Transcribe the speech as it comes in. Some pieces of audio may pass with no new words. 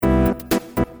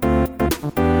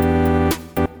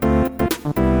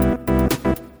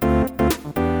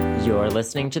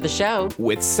listening to the show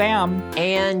with Sam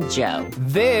and Joe.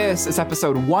 This is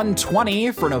episode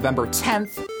 120 for November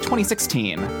 10th,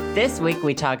 2016. This week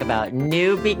we talk about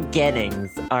new beginnings,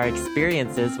 our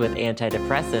experiences with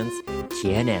antidepressants.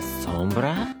 ¿Quién es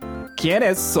Sombra? ¿Quién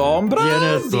es Sombra? ¿Quién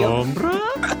es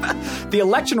Sombra? The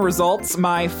election results,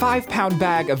 my 5-pound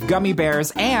bag of gummy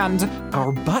bears, and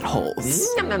our buttholes.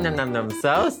 Nom, nom, nom, nom, nom.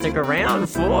 So stick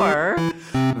around for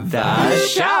the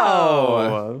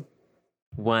show.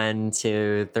 1,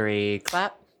 2, 3,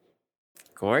 clap.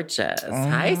 Gorgeous.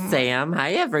 Hi, Sam.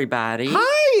 Hi, everybody.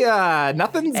 Hi.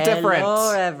 Nothing's different.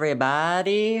 Hello,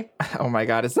 everybody. Oh my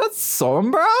God, is that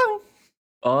Sombra?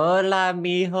 Hola,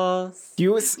 mijos.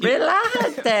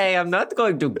 Relájate. I'm not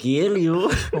going to kill you.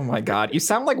 Oh my God, you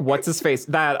sound like what's his face?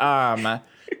 That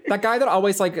guy that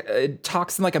always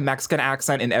talks in like a Mexican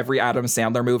accent in every Adam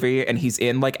Sandler movie, and he's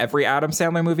in like every Adam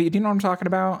Sandler movie. Do you know what I'm talking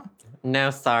about?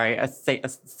 No, sorry.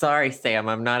 Sorry, Sam.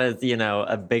 I'm not as,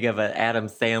 a big of an Adam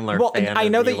Sandler fan. I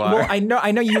know as that. you are. Well,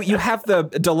 I know you have the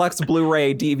deluxe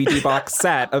Blu-ray DVD box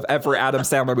set of every Adam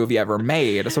Sandler movie ever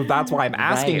made. So that's why I'm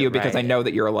asking you, because I know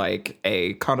that you're like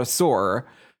a connoisseur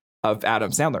of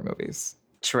Adam Sandler movies.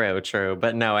 True.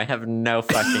 But no, I have no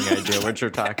fucking idea what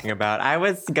you're talking about. I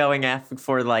was going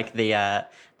for like the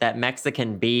that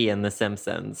Mexican bee in The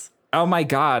Simpsons. Oh my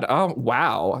God. Oh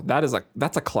wow. That's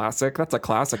a classic. That's a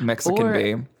classic Mexican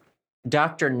bee.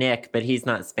 Dr. Nick, but he's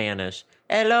not Spanish.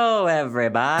 Hello,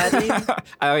 everybody.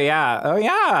 Oh yeah.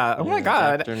 Oh my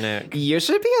God. Dr. Nick. You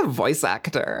should be a voice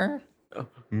actor.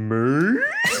 Me?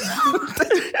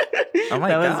 Oh my God.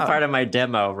 That was God. part of my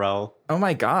demo role. Oh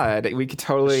my God. We could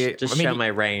totally show my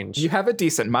range. You have a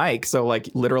decent mic, so like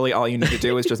literally all you need to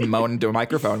do is just moan into a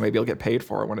microphone. Maybe you'll get paid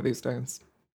for it one of these days.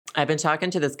 I've been talking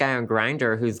to this guy on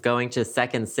Grindr who's going to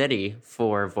Second City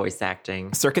for voice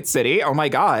acting. Circuit City? Oh my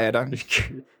God.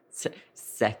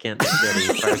 Second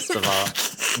City, first of all.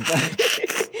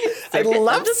 I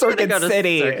love Circuit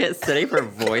City. Circuit City for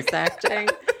voice acting?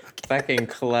 Fucking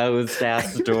closed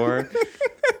ass door.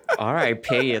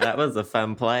 R.I.P. That was a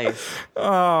fun place.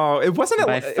 Oh, it wasn't.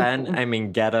 By fun, I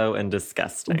mean ghetto and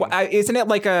disgusting. Wasn't it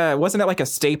like a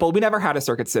staple? We never had a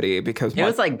Circuit City because it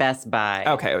was like Best Buy.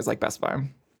 Okay, it was like Best Buy.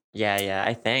 Yeah,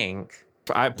 I think.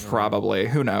 I probably.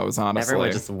 Who knows, honestly.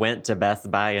 Everyone just went to Best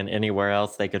Buy and anywhere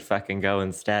else they could fucking go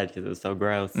instead because it was so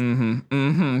gross.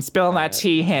 Spill that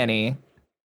tea, Henny.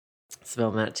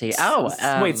 Spill that tea. Oh,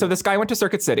 wait, so this guy went to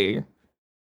Circuit City.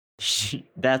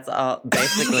 That's all,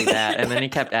 basically that. And then he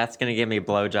kept asking to give me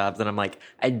blowjobs, and I'm like,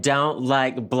 I don't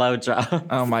like blowjobs.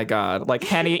 Oh my God. Like,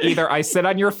 Henny, either I sit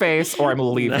on your face or I'm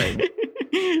leaving.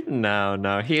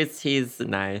 No. He's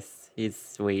nice. He's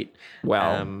sweet.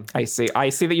 Well, I see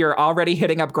that you're already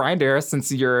hitting up Grindr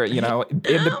since you're, in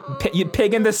the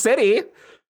pig in the city.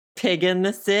 Pig in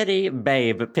the city,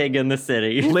 babe. Pig in the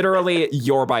city. Literally,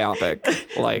 your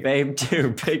biopic. Like, babe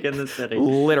 2, Pig in the City.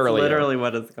 Literally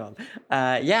what it's called.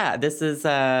 This is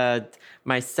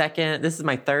this is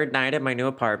my third night at my new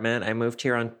apartment. I moved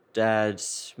here on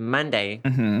Monday.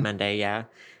 Mm-hmm. Monday, yeah.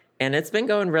 And it's been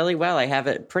going really well. I have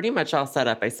it pretty much all set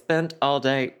up. I spent all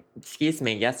day,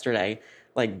 yesterday,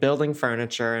 like building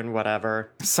furniture and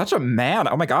whatever. Such a man.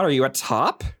 Oh my God, are you a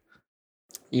top?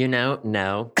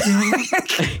 No.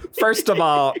 First of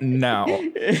all, no.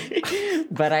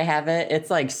 But I have it. It's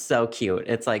like so cute.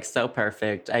 It's like so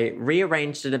perfect. I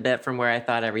rearranged it a bit from where I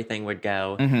thought everything would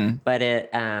go. Mm-hmm. But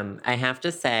I have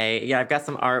to say, I've got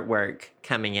some artwork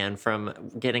coming in from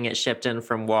getting it shipped in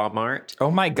from Walmart.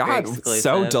 Oh my God,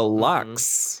 so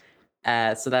deluxe.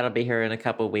 So that'll be here in a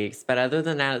couple weeks. But other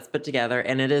than that, it's put together,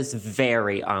 and it is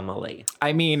very Amelie.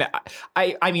 I mean,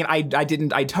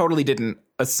 I totally didn't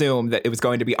assume that it was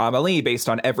going to be Amelie based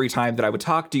on every time that I would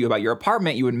talk to you about your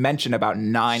apartment. You would mention about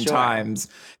 9 times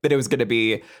that it was going to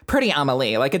be pretty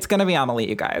Amelie. Like, it's going to be Amelie,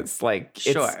 you guys. Like,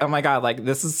 it's, oh my God, like,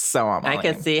 this is so Amelie. I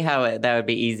can see how that would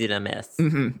be easy to miss. Sure.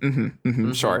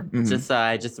 Mm-hmm. Just so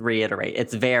I just reiterate,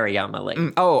 it's very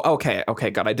Amelie. Oh, okay,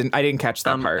 good. I didn't catch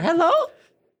that part.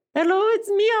 Hello, it's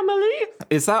me, Amelie.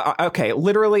 Is that okay?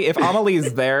 Literally, if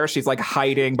Amelie's there, she's like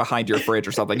hiding behind your fridge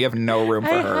or something. You have no room for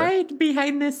her. I hide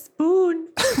behind this spoon.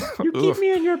 You keep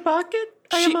me in your pocket.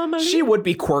 I am Amelie. She would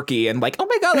be quirky and like, oh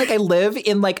my God, like I live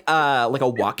in like a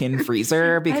walk-in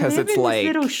freezer because it's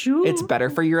like it's better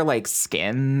for your like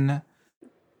skin.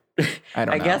 I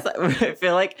don't know. Guess I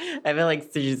feel like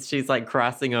she's like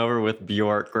crossing over with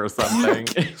Bjork or something.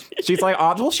 She's like,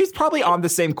 she's probably on the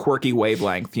same quirky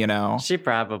wavelength, She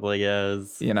probably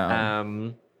is.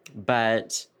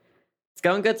 But It's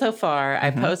going good so far.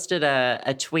 I posted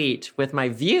a tweet with my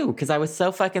view because I was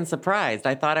so fucking surprised.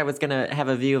 I thought I was going to have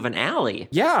a view of an alley.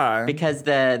 Yeah. Because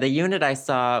the unit I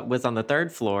saw was on the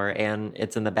 3rd floor and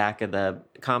it's in the back of the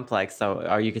complex, so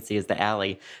all you could see is the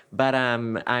alley. But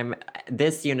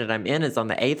this unit I'm in is on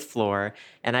the 8th floor,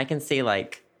 and I can see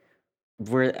like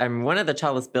I'm one of the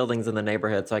tallest buildings in the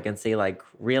neighborhood, so I can see like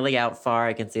really out far.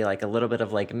 I can see like a little bit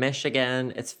of Lake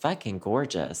Michigan. It's fucking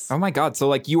gorgeous. Oh my God. So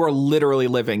like you are literally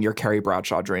living your Carrie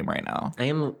Bradshaw dream right now.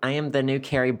 I am the new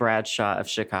Carrie Bradshaw of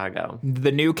Chicago.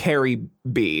 The new Carrie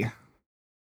B.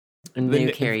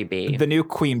 Carrie B. The new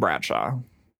Queen Bradshaw.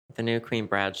 The new Queen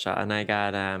Bradshaw. And I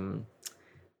got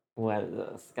what is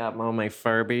this? Got all my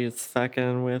Furbies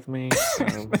fucking with me.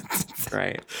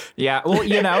 Great. Yeah.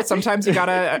 Well, sometimes you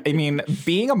gotta, I mean,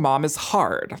 being a mom is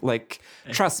hard. Like,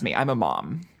 trust me, I'm a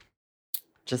mom.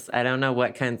 I don't know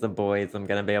what kinds of boys I'm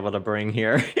going to be able to bring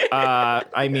here.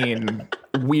 I mean,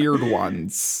 weird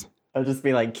ones. I'll just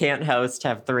be like, can't host,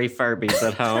 have 3 Furbies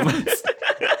at home.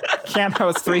 Can't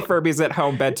host 3 Furbies at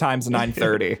home, bedtime's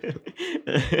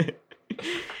 9:30.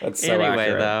 That's so anyway,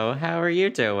 accurate. Though, how are you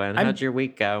doing? How'd your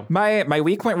week go? My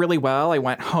week went really well. I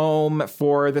went home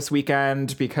for this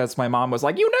weekend because my mom was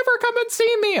like, "You never come and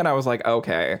see me," and I was like,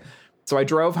 "Okay." So I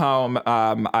drove home.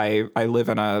 I live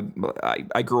in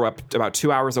I grew up about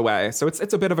 2 hours away, so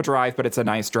it's a bit of a drive, but it's a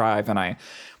nice drive, and I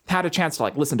had a chance to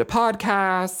like listen to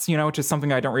podcasts, which is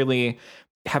something I don't really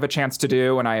have a chance to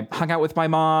do. And I hung out with my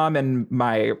mom, and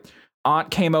my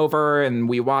aunt came over and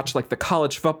we watched like the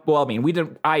college football.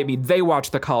 They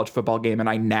watched the college football game and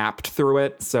I napped through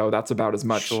it. So that's about as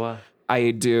much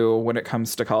I do when it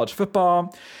comes to college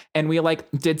football. And we like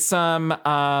did some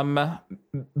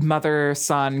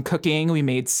mother-son cooking. We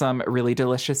made some really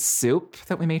delicious soup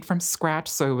that we made from scratch.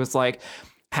 So it was like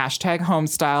 #home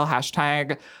style,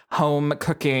 #home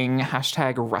cooking,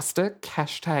 #rustic,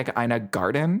 #Ina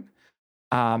garden.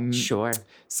 Sure.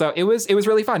 So it was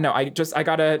really fun. No, I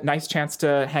got a nice chance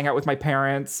to hang out with my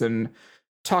parents and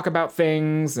talk about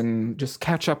things and just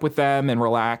catch up with them and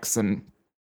relax. And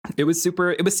it was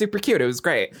super cute. It was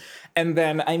great. And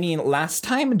then, last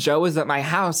time Joe was at my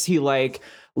house, he like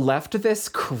left this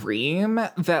cream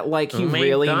that like he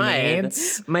really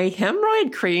needs. My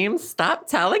hemorrhoid cream. Stop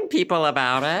telling people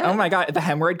about it. Oh my God. The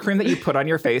hemorrhoid cream that you put on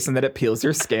your face and that it peels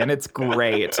your skin. It's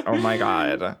great. Oh my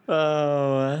God.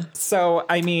 Oh. So,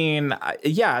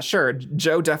 yeah, sure.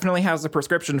 Joe definitely has a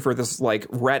prescription for this like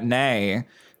Retin-A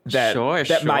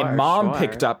that my mom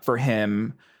picked up for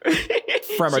him.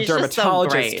 From a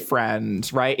dermatologist friend,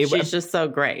 right? She's just so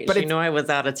great. But she knew I was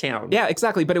out of town. Yeah,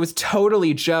 exactly. But it was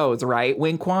totally Joe's, right?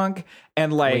 Wink wonk.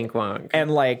 And like, wink wonk. And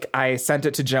like, I sent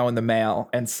it to Joe in the mail,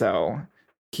 and so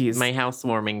he's my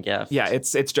housewarming gift. Yeah,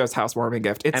 it's Joe's housewarming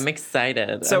gift. I'm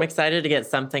excited. I'm excited to get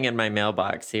something in my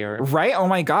mailbox here. Right? Oh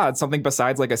my God, something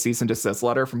besides like a cease and desist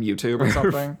letter from YouTube or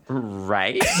something.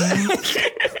 Right.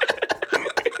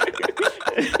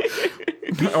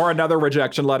 Or another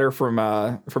rejection letter from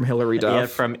Hillary Duff. Yeah,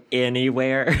 from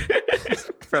anywhere.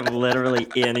 From literally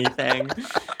anything.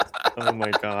 Oh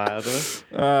my God.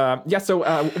 Yeah, so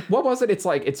what was it? It's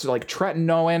like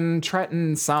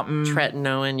Tretinoin something.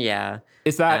 Tretinoin, yeah.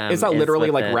 Is that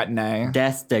literally like Retin-A?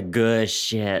 That's the good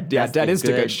shit. Yeah, that is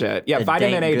the good shit. Yeah,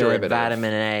 vitamin A derivative.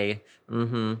 Vitamin A.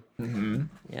 Mm-hmm. Mm-hmm.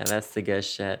 Yeah, that's the good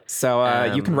shit. So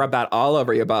you can rub that all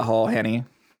over your butthole, Henny.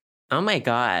 Oh my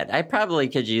God. I probably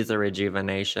could use a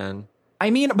rejuvenation.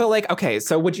 But like, okay,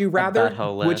 so would you rather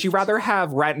have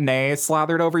Retin-A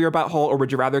slathered over your butthole, or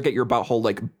would you rather get your butthole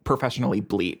like professionally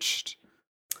bleached?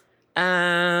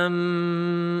 I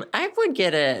would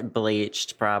get it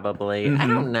bleached probably. Mm-hmm. I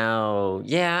don't know.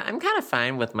 Yeah, I'm kind of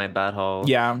fine with my butthole.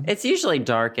 Yeah. It's usually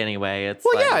dark anyway. It's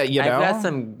I've got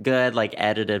some good like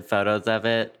edited photos of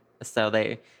it. So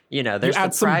there's you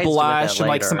add some blush and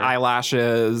like some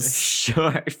eyelashes.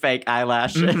 Sure, fake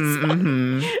eyelashes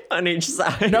on each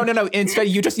side. No. Instead,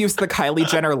 you just use the Kylie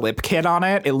Jenner lip kit on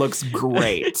it. It looks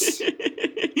great.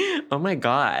 Oh my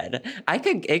God,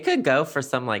 it could go for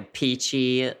some like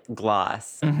peachy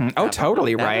gloss. Mm-hmm. Oh,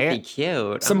 totally, right? That'd be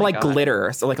cute. Some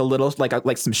glitter, so like a little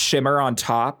like some shimmer on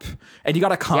top, and you got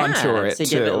to contour it to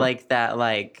too. Give it like that,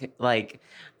 like.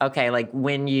 Okay, like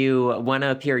when you want to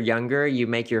appear younger, you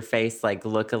make your face like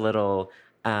look a little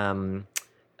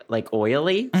like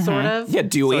oily, sort of. Yeah,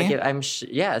 dewy. So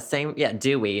like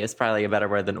dewy is probably a better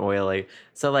word than oily.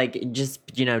 So like just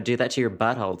do that to your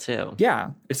butthole too.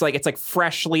 Yeah, it's like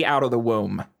freshly out of the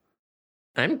womb.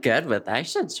 I'm good with that. I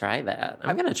should try that.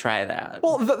 I'm gonna try that.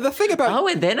 Well, the thing about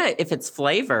and then if it's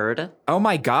flavored. Oh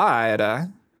my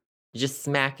God. just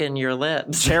smacking your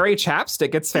lips. Cherry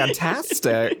chapstick. It's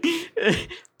fantastic.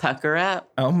 Pucker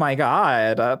up. Oh my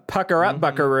God. Pucker up,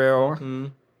 buckaroo. Mm-hmm.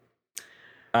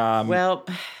 Well,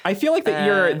 I feel like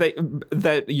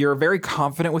that you're very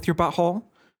confident with your butthole.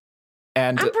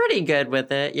 And I'm pretty good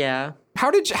with it. Yeah.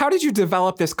 How did you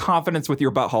develop this confidence with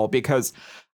your butthole? Because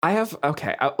I have,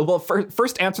 well,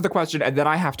 first answer the question, and then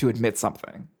I have to admit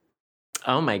something.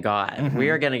 Oh my God. Mm-hmm. We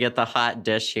are going to get the hot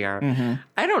dish here. Mm-hmm.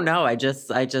 I don't know. I just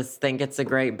think it's a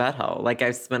great butthole. Like,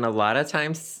 I've spent a lot of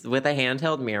time with a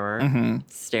handheld mirror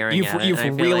staring at it.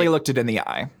 You've really looked it in the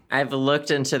eye. I've looked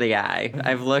into the eye.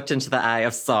 I've looked into the eye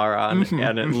of Sauron,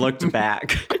 and it looked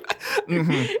back.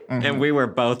 And we were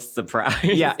both surprised.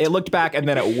 Yeah, it looked back and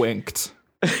then it winked.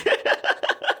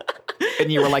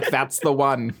 And you were like, that's the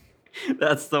one.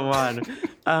 That's the one.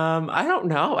 I don't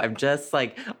know. I'm just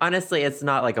like, honestly, it's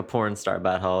not like a porn star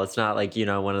butthole. It's not like,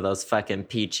 one of those fucking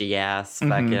peachy ass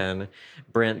fucking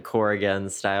Brent Corrigan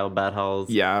style buttholes.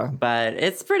 Yeah. But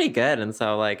it's pretty good. And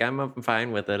so like, I'm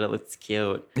fine with it. It looks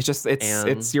cute.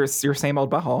 It's your same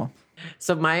old butthole.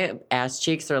 So my ass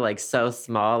cheeks are like so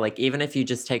small. Like even if you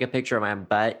just take a picture of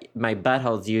my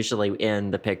butthole's usually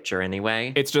in the picture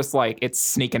anyway. It's just like, it's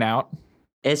sneaking out.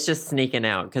 It's just sneaking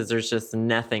out because there's just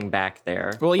nothing back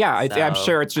there. Well, yeah, so I'm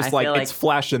sure it's just like it's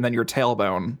flesh and then your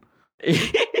tailbone.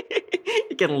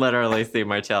 You can literally see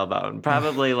my tailbone.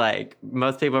 Probably like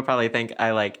most people probably think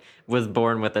I like was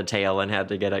born with a tail and had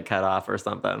to get it cut off or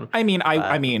something. I mean,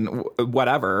 I mean,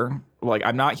 whatever. Like,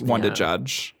 I'm not one to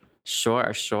judge.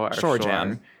 Sure,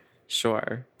 Jan.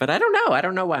 Sure. But I don't know. I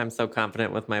don't know why I'm so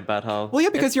confident with my butthole. Well, yeah,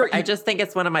 because I just think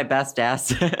it's one of my best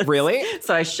assets. Really?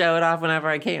 So I show it off whenever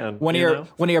I can. One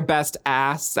of your best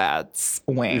assets.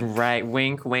 Wink. Right.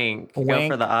 Wink, wink. Wink, go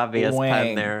for the obvious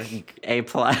pun there. A+.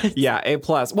 Yeah, A+.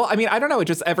 Well, I mean, I don't know.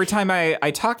 Just every time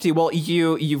I talk to you, well,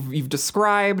 you've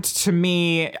described to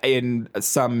me in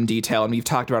some detail, and we've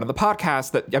talked about it on the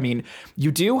podcast, that, I mean,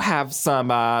 you do have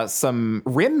some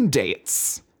rim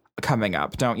dates coming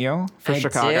up, don't you? For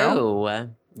Chicago? I do.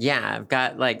 Yeah, I've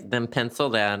got like them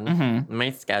penciled in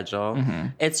my schedule.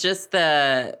 It's just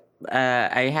I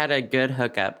had a good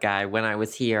hookup guy when I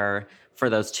was here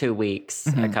for those 2 weeks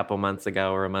a couple months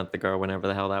ago or a month ago or whenever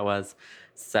the hell that was.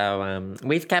 So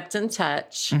we've kept in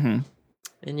touch, and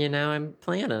I'm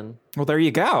planning. Well, there you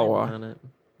go.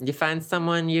 You find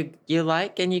someone you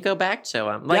like and you go back to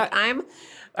them. Like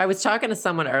I was talking to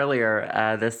someone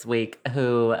earlier this week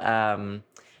who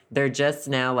they're just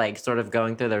now like sort of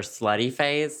going through their slutty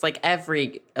phase. Like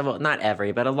not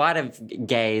every, but a lot of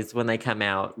gays when they come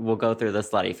out will go through the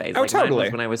slutty phase. Oh, like totally. Mine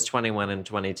was when I was 21 and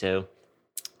 22.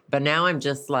 But now I'm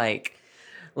just I'm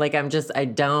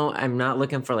not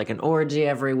looking for like an orgy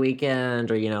every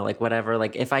weekend or, like whatever.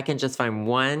 Like if I can just find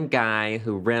one guy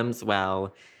who rims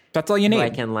well. That's all you need. I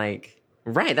can right.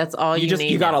 That's all you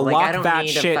need. You gotta now. lock that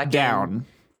shit down.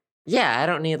 Yeah, I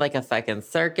don't need like a fucking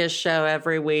circus show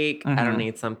every week. I don't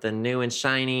need something new and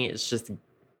shiny. It's just,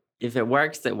 if it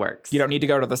works, it works. You don't need to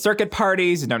go to the circuit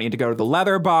parties. You don't need to go to the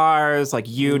leather bars. Like,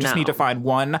 you just need to find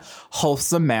one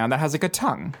wholesome man that has a good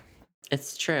tongue.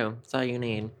 It's true. That's all you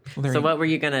need. Well, so what were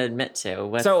you going to admit to?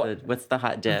 What's the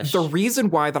hot dish? The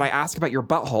reason why that I asked about your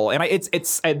butthole, and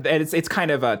it's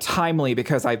kind of timely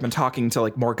because I've been talking to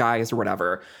like more guys or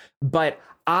whatever, but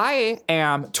I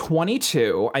am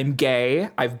 22. I'm gay.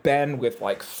 I've been with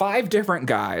like 5 different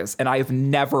guys, and I've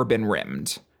never been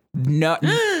rimmed. No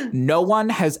one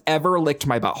has ever licked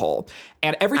my butthole,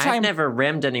 and every time I've never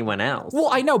rimmed anyone else. Well,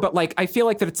 I know, but like I feel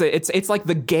like that it's like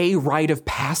the gay rite of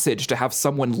passage to have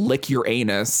someone lick your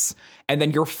anus, and then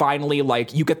you're finally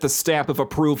like you get the stamp of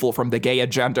approval from the gay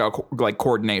agenda like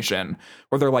coordination,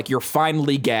 where they're like you're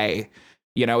finally gay.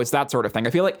 It's that sort of thing. I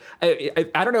feel like,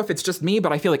 I don't know if it's just me,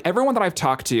 but I feel like everyone that I've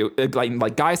talked to,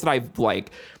 like guys that I've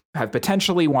like have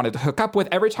potentially wanted to hook up with,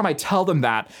 every time I tell them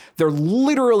that, they're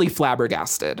literally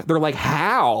flabbergasted. They're like,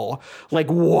 how? Like,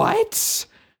 what?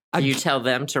 Do you tell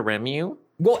them to rim you?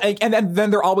 Well, and then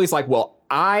they're always like, well,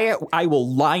 I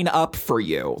will line up for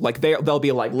you. Like they'll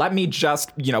be like, let me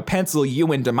just, pencil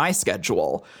you into my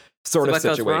schedule. Sort of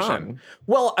situation.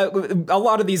 Well, a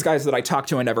lot of these guys that I talk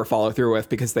to I never follow through with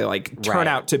because they like turn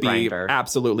out to be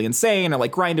absolutely insane, or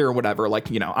like Grindr or whatever. Like,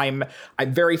 I'm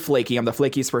very flaky. I'm the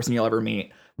flakiest person you'll ever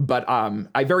meet. But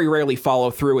I very rarely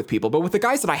follow through with people. But with the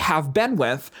guys that I have been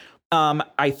with,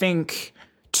 I think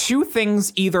 2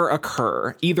 things either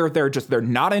occur. Either they're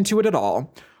not into it at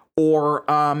all, or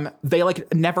they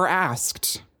like never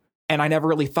asked, and I never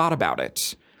really thought about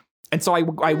it. And so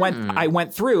I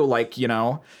went through like,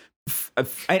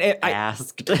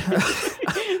 asked.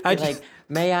 Like,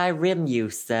 May I rim you,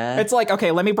 sir? It's like,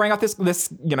 okay, let me bring out this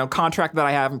contract that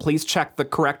I have, and please check the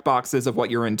correct boxes of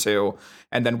what you're into,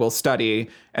 and then we'll study,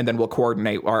 and then we'll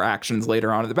coordinate our actions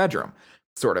later on in the bedroom,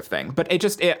 sort of thing. But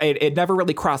it never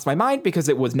really crossed my mind because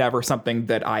it was never something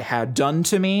that I had done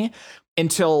to me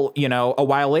until, a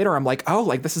while later. I'm like, oh,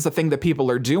 like this is a thing that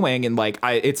people are doing, and like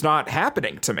it's not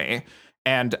happening to me.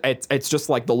 And it's just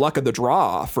like the luck of the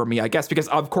draw for me, I guess, because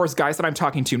of course, guys that I'm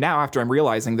talking to now, after I'm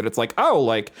realizing that it's like, oh,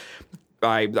 like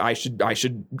I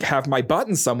should have my butt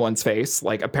in someone's face.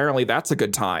 Like, apparently that's a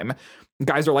good time.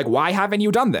 Guys are like, why haven't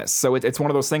you done this? So it's one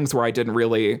of those things where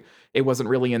it wasn't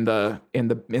really in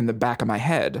the back of my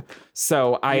head.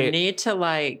 So you need to,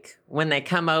 like, when they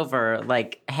come over,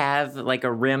 like, have like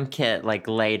a rim kit like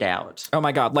laid out. Oh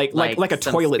my God, like a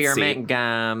toilet spearmint seat.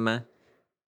 Gum.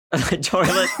 A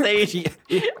toilet seat.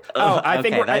 I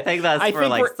think that's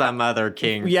for some other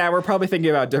king. Yeah, we're probably thinking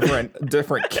about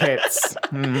different kits.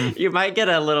 You might get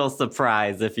a little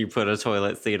surprise if you put a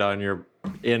toilet seat on your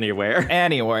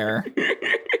anywhere.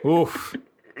 Oof.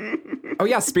 Oh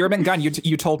yeah, spearmint gum.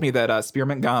 You told me that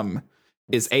spearmint gum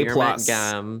is A+.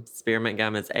 Spearmint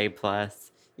gum is A+.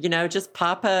 Just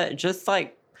pop a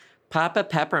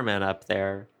peppermint up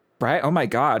there. Right? Oh my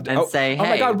God. And say, hey. Oh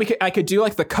my God, I could do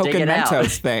like the Coke and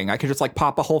Mentos thing. I could just like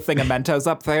pop a whole thing of Mentos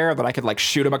up there that I could like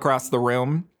shoot them across the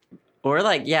room. Or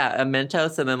like, yeah, a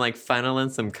Mentos and then like funnel in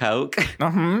some Coke.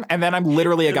 And then I'm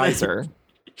literally a geyser.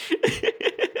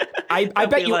 I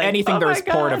bet you anything there's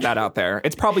porn of that out there.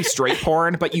 It's probably straight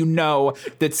porn, but you know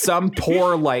that some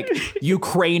poor like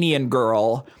Ukrainian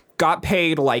girl got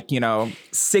paid like,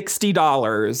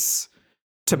 $60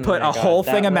 to put whole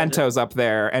thing of Mentos up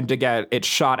there and to get it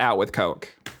shot out with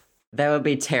Coke. That would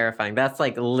be terrifying. That's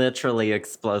like literally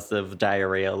explosive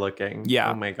diarrhea looking.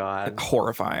 Yeah. Oh my God.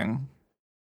 Horrifying.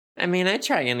 I mean, I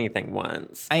try anything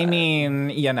once. I mean,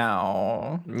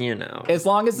 as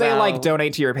long as they like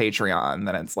donate to your Patreon,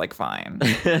 then it's like fine.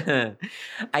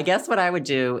 I guess what I would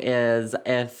do is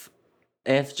if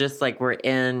just like we're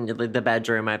in the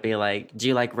bedroom, I'd be like, do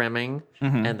you like rimming?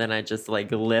 And then I just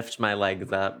like lift my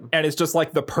legs up. And it's just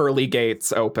like the pearly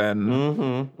gates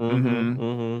open.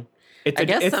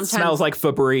 It smells like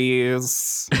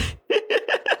Febreze.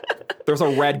 There's a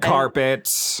red carpet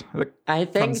that I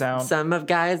think comes out. Some of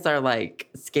guys are like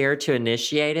scared to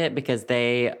initiate it because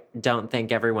they don't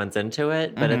think everyone's into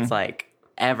it, but it's like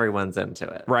everyone's into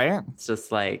it. Right? It's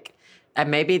just like... And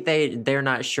maybe they're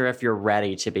not sure if you're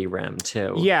ready to be rimmed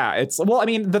too. Yeah,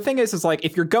 the thing is like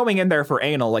if you're going in there for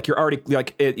anal, like you're already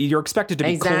like you're expected to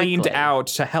be cleaned out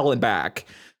to hell and back.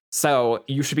 So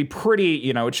you should be pretty,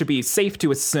 it should be safe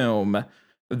to assume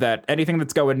that anything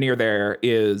that's going near there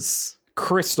is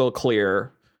crystal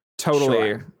clear,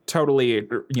 totally,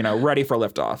 ready for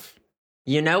liftoff.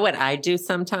 You know what I do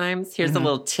sometimes? Here's a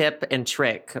little tip and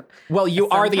trick. Well, you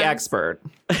are the expert.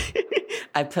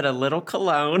 I put a little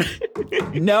cologne.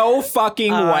 No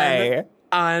fucking way.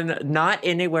 Not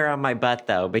anywhere on my butt,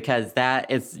 though, because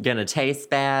that is going to taste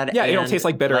bad. Yeah, it'll taste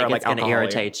like bitter or like it's going to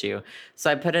irritate you.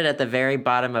 So I put it at the very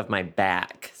bottom of my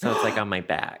back. So it's like on my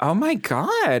back. Oh my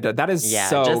God. That is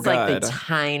so just good. Like the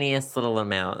tiniest little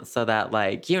amount so that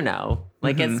like,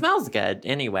 it smells good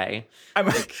anyway.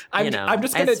 I'm just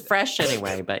gonna... It's fresh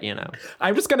anyway, but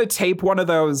I'm just gonna tape one of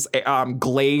those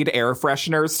Glade air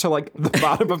fresheners to like the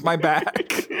bottom of my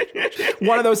back.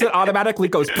 One of those that automatically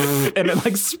goes and it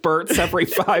like spurts every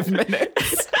 5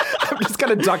 minutes. I'm just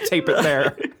gonna duct tape it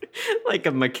there. Like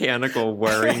a mechanical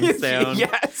whirring sound.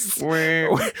 Yes.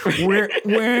 And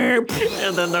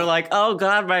then they're like, oh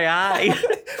God, my eye.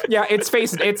 Yeah, it's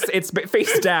face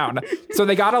down. So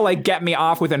they gotta like get me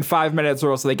off within 5 minutes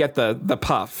or else they get the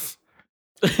puff.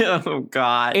 Oh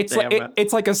God.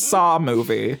 It's like a Saw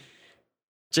movie.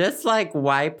 Just like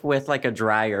wipe with like a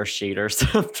dryer sheet or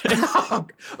something.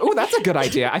 Oh, that's a good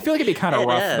idea. I feel like it'd be kind of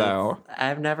rough though.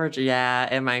 I've never,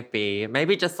 it might be.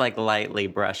 Maybe just like lightly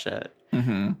brush it.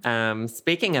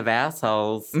 Speaking of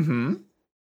assholes,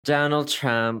 Donald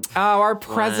Trump. Oh, our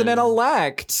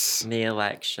president-elect. The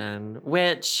election,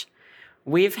 which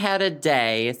we've had a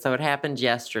day. So it happened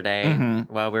yesterday.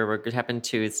 It happened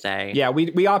Tuesday. Yeah,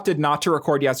 we opted not to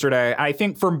record yesterday. I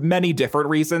think for many different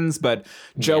reasons, but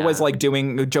Joe was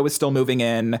still moving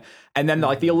in. And then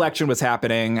like the election was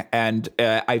happening. And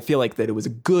I feel like that it was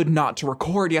good not to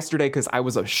record yesterday because I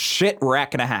was a shit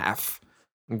wreck and a half.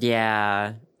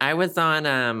 Yeah. I was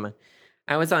on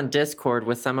Discord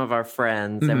with some of our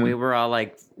friends, and we were all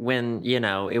like, when,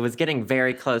 it was getting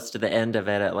very close to the end of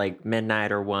it at like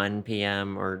midnight or 1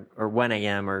 p.m. or 1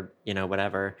 a.m. or,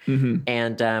 whatever.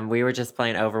 And we were just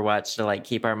playing Overwatch to like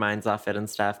keep our minds off it and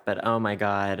stuff. But oh my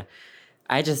God,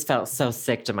 I just felt so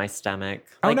sick to my stomach.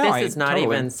 Oh, Like, no, this is not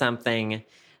totally. even something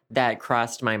that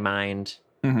crossed my mind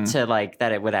to, like,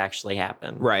 that it would actually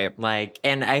happen. Right. Like,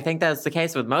 and I think that's the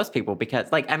case with most people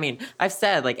because, like, I mean, I've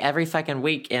said, like, every fucking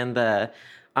week on the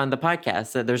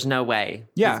podcast that there's no way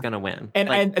he's going to win. And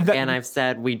I've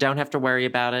said we don't have to worry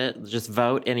about it. Just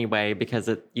vote anyway because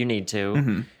you need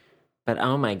to. But,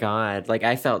 oh, my God. Like,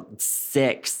 I felt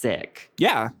sick.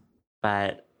 Yeah.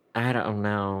 But I don't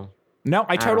know. No,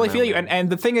 I totally feel you. And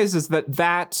the thing is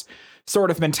that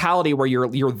sort of mentality where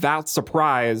you're that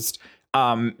surprised,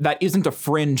 that isn't a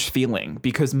fringe feeling,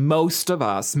 because most of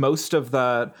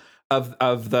the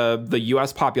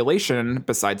US population,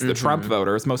 besides the Trump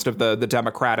voters, most of the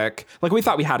Democratic, like, we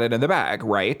thought we had it in the bag,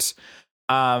 right?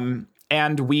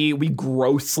 And we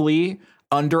grossly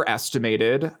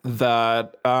underestimated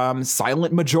the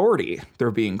silent majority, they're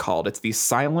being called. It's the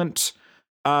silent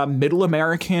middle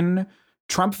American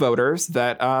Trump voters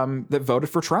that voted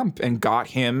for Trump and got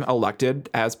him elected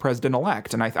as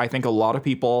president-elect. And I think a lot of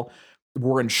people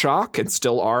were in shock and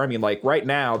still are. I mean, like, right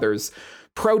now there's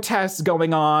protests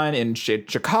going on in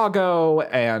Chicago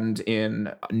and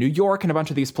in New York and a bunch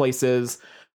of these places.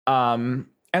 And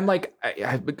like,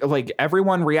 like,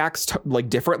 everyone reacts like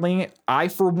differently. I,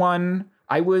 for one,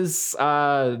 I was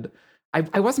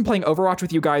I wasn't playing Overwatch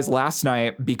with you guys last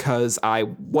night because I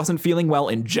wasn't feeling well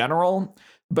in general.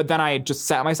 But then I just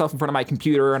sat myself in front of my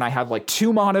computer and I had like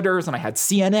 2 monitors and I had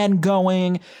CNN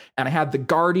going and I had the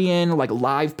Guardian like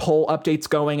live poll updates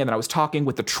going. And then I was talking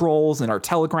with the trolls in our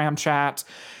Telegram chat.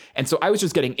 And so I was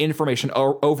just getting information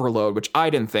overload, which I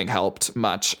didn't think helped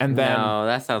much. And then, no,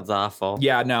 that sounds awful.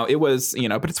 Yeah, no, it was,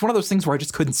 but it's one of those things where I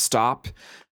just couldn't stop,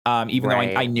 even though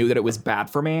I knew that it was bad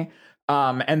for me.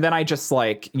 And then I just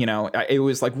like, it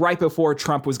was like right before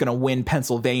Trump was going to win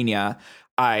Pennsylvania.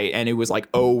 And it was like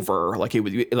over, like, it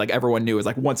was like everyone knew it was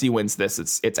like, once he wins this,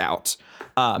 it's out.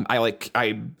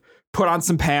 I put on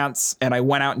some pants and I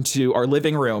went out into our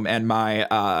living room, and my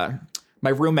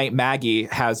roommate Maggie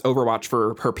has Overwatch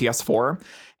for her PS4,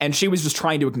 and she was just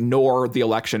trying to ignore the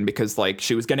election because like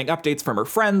she was getting updates from her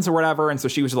friends or whatever. And so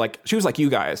she was like you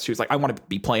guys, she was like, I want to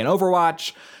be playing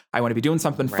Overwatch. I want to be doing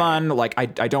something fun. Like,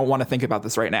 I don't want to think about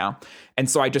this right now. And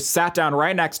so I just sat down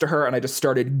right next to her and I just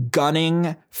started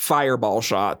gunning fireball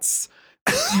shots.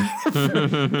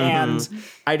 And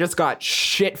I just got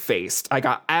shit-faced. I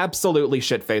got absolutely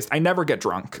shit-faced. I never get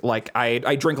drunk. Like,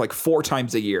 I drink like 4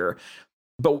 times a year.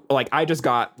 But like, I just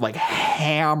got like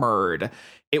hammered.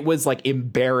 It was like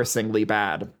embarrassingly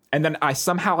bad. And then I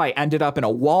ended up in a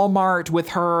Walmart with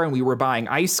her and we were buying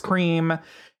ice cream.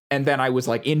 And then I was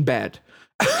like in bed.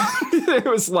 It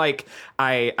was like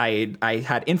I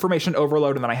had information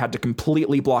overload and then I had to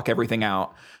completely block everything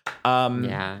out.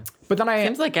 Yeah. But then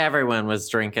seems like everyone was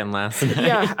drinking last night.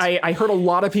 Yeah, I heard a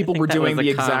lot of people were doing the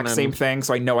exact same thing,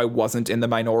 so I know I wasn't in the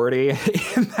minority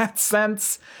in that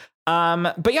sense.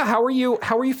 But yeah, how are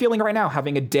you feeling right now?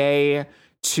 Having a day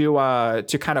to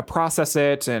kind of process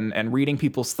it and reading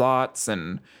people's thoughts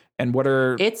and what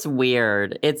are... It's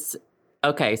weird. It's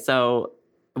okay. So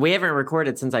we haven't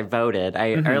recorded since I voted.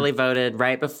 I early voted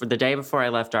the day before I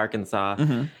left Arkansas.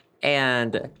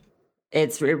 And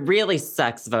it really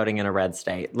sucks voting in a red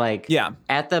state. Like,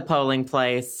 at the polling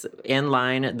place, in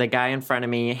line, the guy in front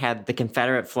of me had the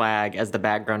Confederate flag as the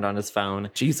background on his phone.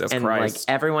 Jesus Christ. And, like,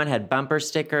 everyone had bumper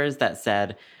stickers that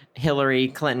said Hillary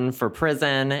Clinton for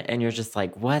prison. And you're just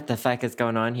like, what the fuck is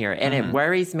going on here? And it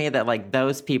worries me that, like,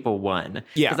 those people won.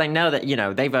 Yeah. Because I know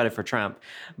that, they voted for Trump.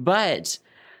 But,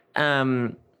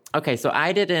 okay, so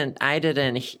I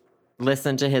didn't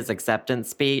listen to his acceptance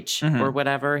speech or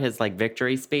whatever, his like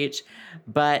victory speech.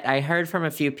 But I heard from a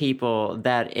few people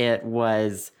that it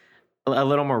was a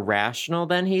little more rational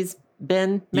than he's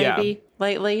been maybe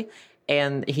lately.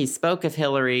 And he spoke of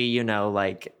Hillary,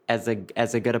 like as a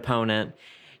good opponent.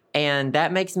 And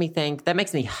that makes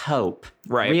me hope,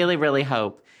 really, really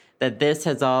hope that this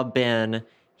has all been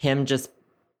him just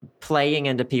playing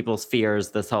into people's fears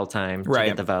this whole time to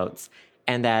get the votes.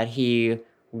 And that he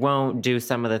won't do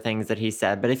some of the things that he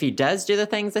said. But if he does do the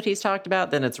things that he's talked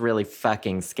about, then it's really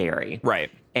fucking scary. Right.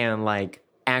 And like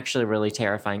actually really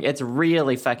terrifying. It's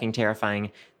really fucking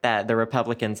terrifying that the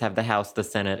Republicans have the House, the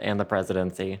Senate, and the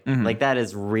presidency. Like, that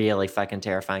is really fucking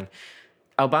terrifying.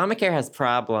 Obamacare has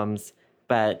problems,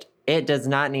 but it does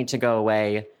not need to go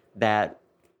away that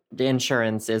the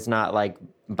insurance is not like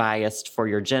biased for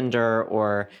your gender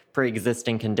or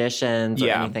pre-existing conditions or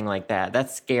anything like that.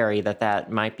 That's scary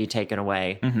that might be taken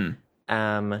away.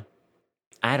 I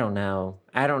don't know.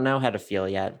 I don't know how to feel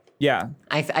yet. Yeah.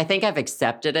 I think I've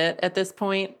accepted it at this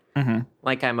point.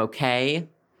 Like, I'm okay,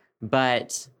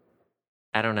 but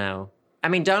I don't know. I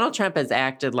mean, Donald Trump has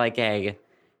acted like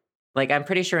I'm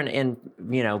pretty sure in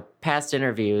past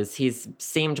interviews, he's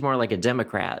seemed more like a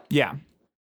Democrat. Yeah.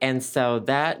 And so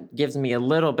that gives me a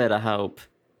little bit of hope,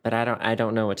 but I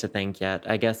don't know what to think yet.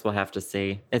 I guess we'll have to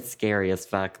see. It's scary as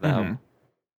fuck, though. Mm-hmm.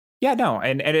 Yeah, no,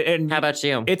 and how about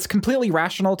you? It's completely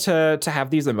rational to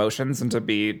have these emotions and to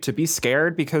be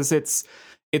scared, because it's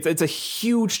a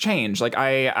huge change. Like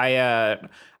I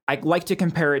like to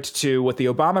compare it to with the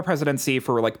Obama presidency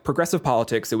for like progressive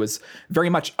politics. It was very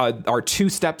much our 2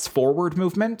 steps forward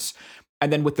movement.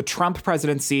 And then with the Trump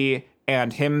presidency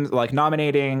and him like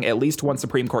nominating at least one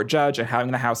Supreme Court judge and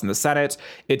having the House and the Senate,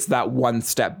 it's that 1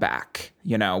 step back,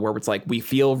 where it's like we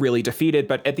feel really defeated.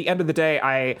 But at the end of the day,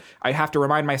 I have to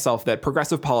remind myself that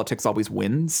progressive politics always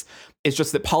wins. It's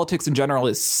just that politics in general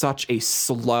is such a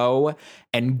slow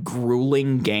and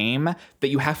grueling game that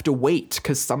you have to wait,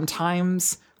 because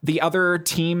sometimes the other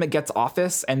team gets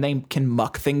office and they can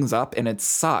muck things up and it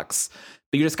sucks.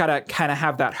 But you just gotta kind of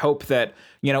have that hope that,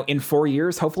 in 4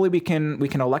 years, hopefully we can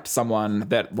elect someone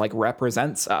that like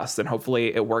represents us, and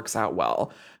hopefully it works out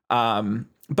well.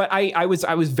 But I was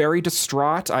very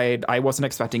distraught. I wasn't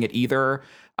expecting it either.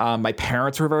 My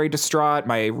parents were very distraught.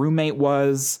 My roommate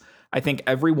was. I think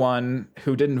everyone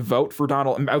who didn't vote for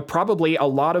Donald, probably a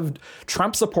lot of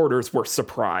Trump supporters were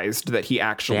surprised that he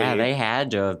actually. Yeah, they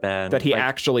had to have been. That he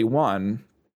actually won.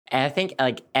 I think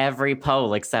like every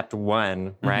poll except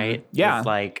one, right? Mm-hmm. Yeah. Was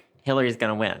like Hillary's going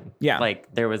to win. Yeah.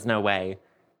 Like there was no way.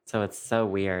 So it's so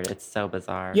weird. It's so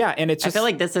bizarre. Yeah. And it's just. I feel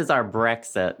like this is our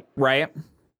Brexit. Right.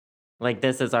 Like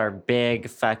this is our big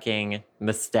fucking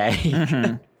mistake.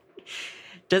 Mm-hmm.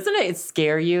 Doesn't it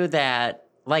scare you that,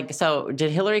 like, so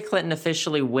did Hillary Clinton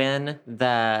officially win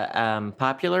the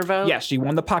popular vote? Yeah, she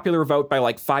won the popular vote by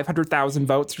like 500,000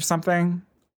 votes or something.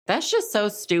 That's just so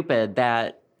stupid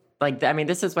that, like, I mean,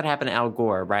 this is what happened to Al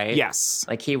Gore, right? Yes.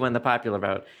 Like he won the popular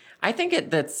vote. I think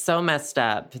that's so messed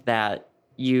up that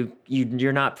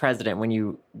you're not president when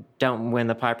you don't win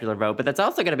the popular vote. But that's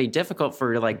also going to be difficult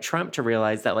for like Trump to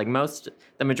realize that like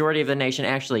the majority of the nation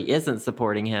actually isn't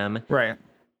supporting him. Right.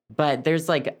 But there's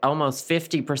like almost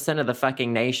 50% of the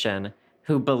fucking nation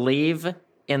who believe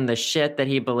in the shit that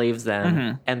he believes in.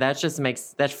 Mm-hmm. And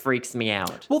that freaks me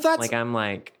out. Well, that's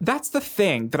the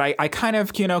thing that I kind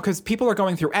of, because people are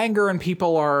going through anger and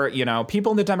people are,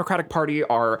 people in the Democratic Party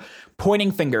are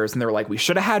pointing fingers and they're like, we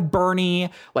should have had Bernie.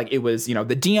 Like it was, the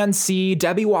DNC,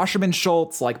 Debbie Wasserman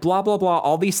Schultz, like blah, blah, blah,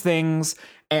 all these things.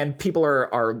 And people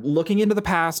are looking into the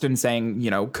past and saying,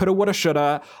 coulda, woulda,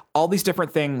 shoulda, all these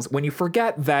different things, when you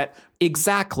forget that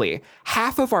exactly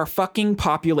half of our fucking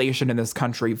population in this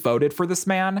country voted for this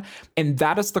man. And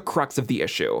that is the crux of the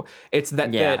issue. It's that,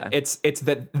 it's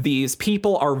that these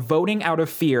people are voting out of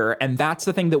fear. And that's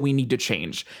the thing that we need to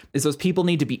change, is those people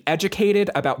need to be educated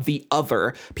about the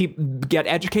other. Get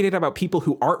educated about people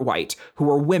who aren't white, who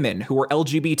are women, who are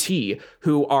LGBT,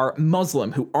 who are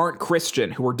Muslim, who aren't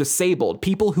Christian, who are disabled,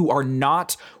 people who are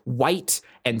not white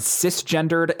and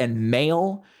cisgendered and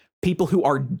male, people who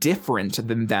are different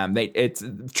than them.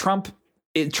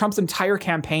 Trump's entire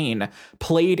campaign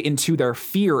played into their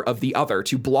fear of the other,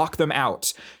 to block them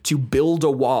out, to build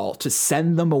a wall, to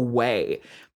send them away.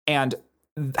 And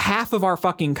half of our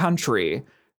fucking country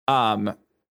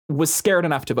was scared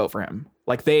enough to vote for him.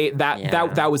 Like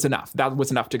that was enough. That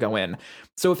was enough to go in.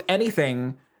 So if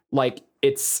anything, like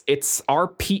it's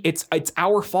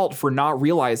our fault for not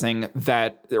realizing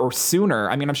that, or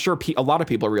sooner. I mean, I'm sure a lot of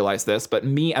people realize this, but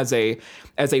me as a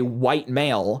white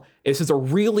male, this is a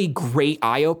really great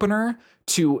eye opener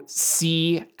to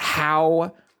see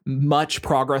how much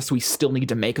progress we still need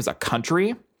to make as a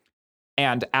country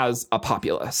and as a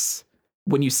populace.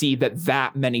 When you see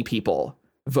that many people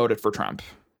voted for Trump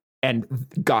and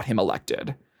got him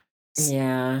elected.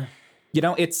 Yeah.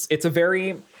 It's a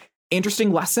very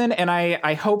interesting lesson. And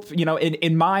I hope,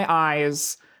 in my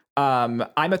eyes, I'm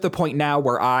at the point now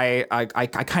where I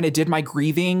kind of did my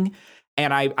grieving,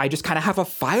 and I just kind of have a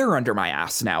fire under my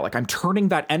ass now. Like I'm turning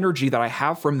that energy that I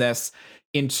have from this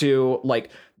into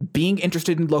like being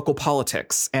interested in local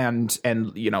politics and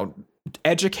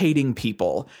educating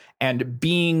people and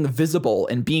being visible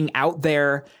and being out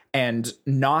there and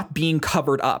not being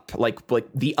covered up. Like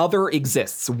the other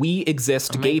exists. We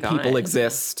exist. Gay people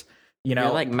exist.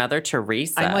 You're like Mother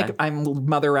Teresa. I'm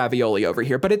Mother Ravioli over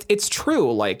here, but it's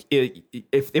true. Like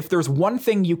if there's one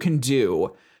thing you can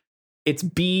do, it's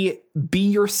be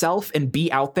yourself and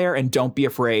be out there and don't be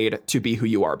afraid to be who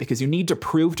you are, because you need to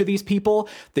prove to these people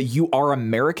that you are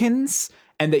Americans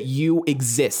and that you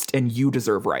exist and you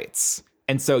deserve rights.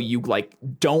 And so you like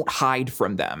don't hide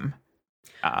from them.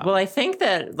 Well, I think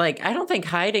that I don't think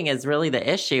hiding is really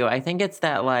the issue. I think it's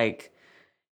that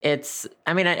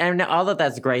I mean, I know all of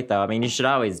that's great, though. I mean, you should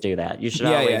always do that. You should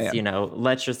always,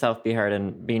 let yourself be heard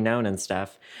and be known and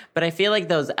stuff. But I feel like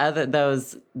that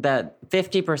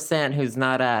 50% who's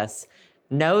not us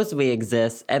knows we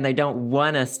exist and they don't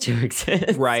want us to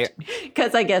exist. Right.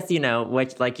 Because I guess,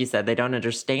 which, like you said, they don't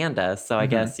understand us. So I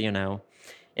guess,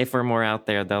 if we're more out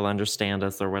there, they'll understand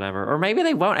us or whatever. Or maybe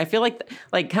they won't. I feel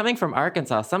like coming from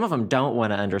Arkansas, some of them don't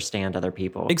want to understand other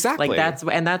people. Exactly. Like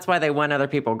that's why they want other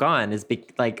people gone is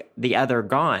the other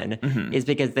gone is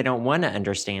because they don't want to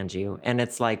understand you. And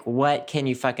it's like, what can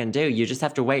you fucking do? You just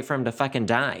have to wait for them to fucking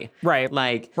die. Right.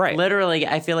 Like literally,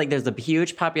 I feel like there's a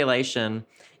huge population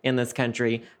in this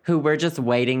country who we're just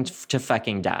waiting to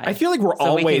fucking die. I feel like we're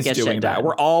always doing that. Done.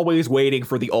 We're always waiting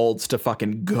for the olds to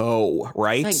fucking go,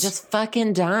 right? It's like, just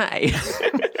fucking die.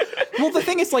 Well, the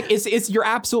thing is, like, is you're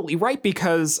absolutely right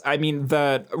because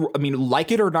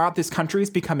like it or not, this country is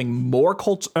becoming more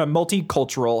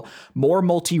multicultural, more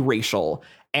multiracial,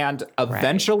 and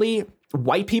eventually,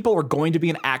 white people are going to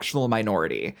be an actual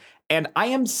minority. And I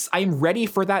am ready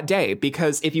for that day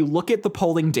because if you look at the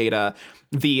polling data,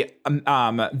 the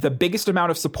biggest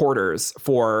amount of supporters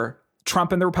for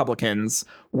Trump and the Republicans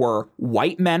were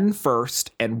white men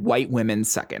first and white women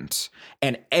second,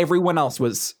 and everyone else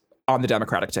was on the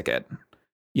Democratic ticket.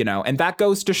 And that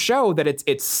goes to show that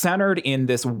it's centered in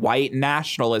this white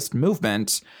nationalist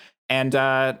movement, and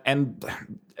I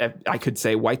could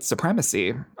say white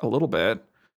supremacy a little bit.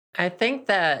 I think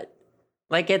that.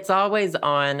 Like, it's always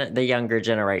on the younger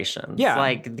generations. Yeah.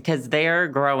 Like, because they're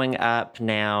growing up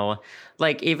now.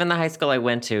 Like, even the high school I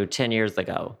went to 10 years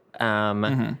ago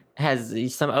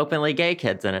has some openly gay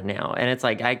kids in it now. And it's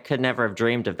like, I could never have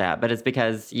dreamed of that. But it's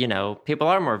because, people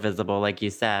are more visible, like you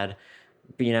said.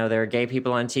 There are gay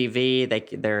people on TV.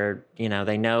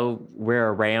 They know we're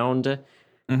around.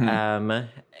 And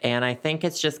I think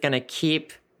it's just going to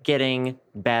keep getting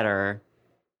better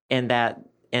in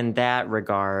that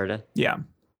regard. Yeah.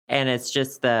 And it's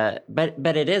just but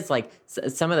it is like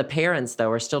some of the parents though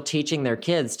are still teaching their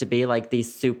kids to be like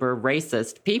these super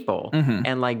racist people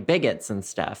and like bigots and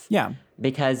stuff. Yeah.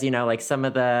 Because, like some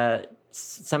of the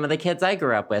kids I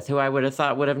grew up with who I would have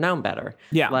thought would have known better.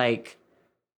 Yeah. Like,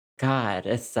 God,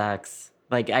 it sucks.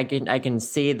 Like I can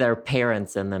see their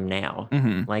parents in them now.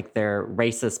 Like their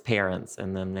racist parents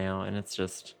in them now. And it's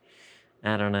just,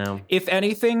 I don't know. If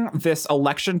anything, this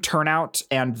election turnout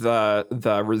and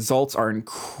the results are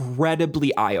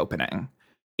incredibly eye-opening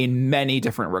in many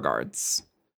different regards.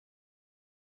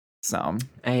 So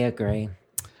I agree.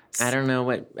 I don't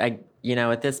know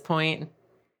at this point,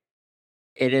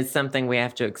 it is something we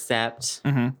have to accept.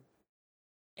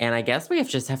 And I guess we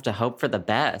just have to hope for the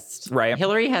best. Right.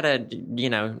 Hillary had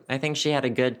I think she had a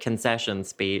good concession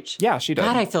speech. Yeah, she did.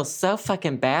 God, I feel so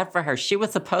fucking bad for her. She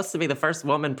was supposed to be the first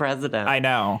woman president. I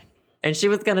know. And she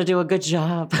was going to do a good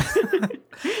job.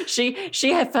 She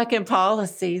had fucking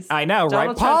policies. I know, Donald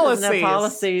right? Trump doesn't have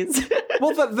policies.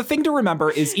 Well, the thing to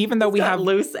remember is even though we have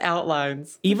loose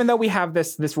outlines, even though we have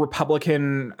this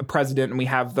Republican president and we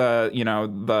have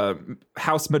the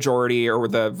House majority, or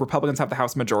the Republicans have the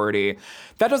House majority,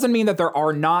 that doesn't mean that there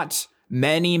are not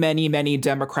many, many, many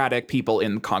Democratic people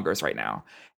in Congress right now.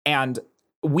 And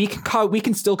we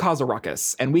can still cause a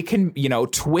ruckus, and we can,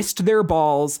 twist their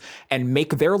balls and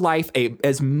make their life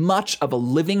as much of a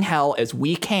living hell as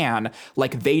we can,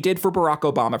 like they did for Barack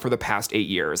Obama for the past 8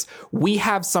 years. We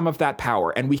have some of that power,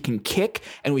 and we can kick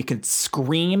and we can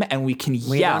scream and we can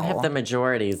yell. We don't have the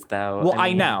majorities, though. Well,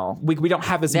 I know we don't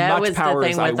have as much power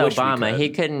as I wish we could. That was the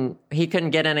thing with Obama. He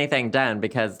couldn't get anything done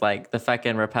because like the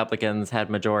fucking Republicans had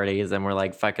majorities and were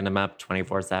like fucking him up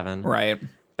 24/7. Right.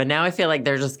 But now I feel like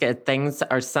they're just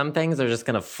some things are just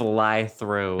going to fly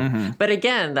through. But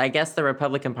again, I guess the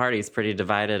Republican Party is pretty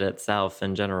divided itself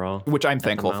in general, which I'm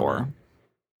thankful for.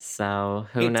 So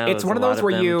who knows? It's one of those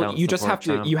where you just have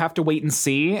to wait and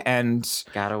see, and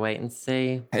gotta wait and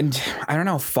see, and I don't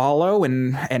know, follow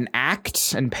and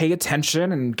act and pay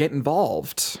attention and get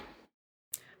involved.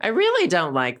 I really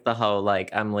don't like the whole, like,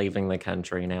 I'm leaving the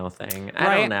country now thing.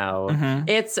 I don't know.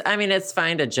 It's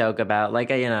fine to joke about. Like,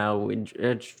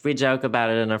 we joke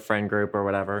about it in a friend group or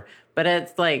whatever. But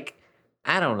it's like,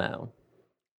 I don't know.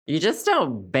 You just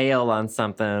don't bail on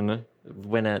something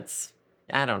when it's,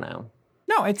 I don't know.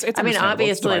 No, it's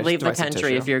obviously leave the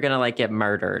country if you're going to, like, get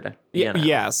murdered.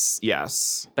 Yes.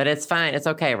 But it's fine. It's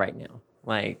okay right now.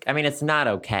 Like, it's not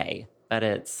okay, but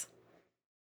it's...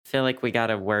 feel like we got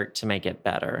to work to make it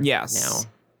better. Yes. Now.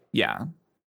 Yeah.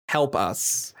 Help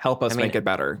us make it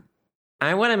better.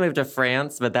 I want to move to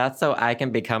France, but that's so I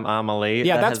can become Amelie.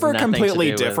 Yeah, that's for a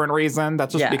completely different reason.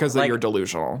 That's just because you're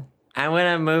delusional. I wouldn't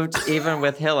have moved even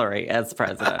with Hillary as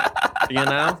president. You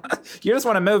know? You just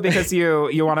want to move because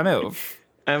you want to move.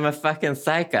 I'm a fucking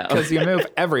psycho. Because you move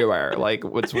everywhere. Like,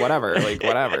 it's whatever. Like,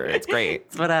 whatever. It's great.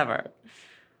 It's whatever.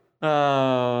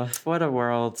 Oh, what a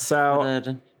world.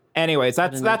 So, anyways,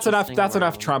 that's enough. That's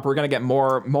enough Trump. We're going to get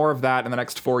more of that in the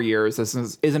next 4 years. This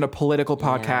isn't a political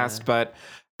podcast, but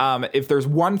if there's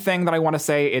one thing that I want to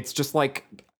say, it's just like,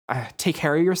 take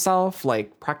care of yourself,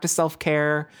 like practice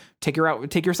self-care, take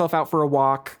yourself out for a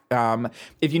walk.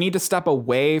 If you need to step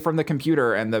away from the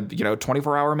computer and the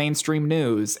 24-hour mainstream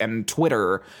news and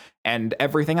Twitter and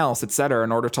everything else, etc.,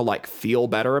 in order to like feel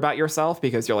better about yourself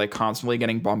because you're like constantly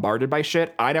getting bombarded by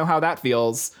shit. I know how that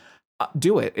feels.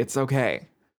 Do it. It's okay.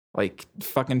 Like,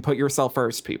 fucking put yourself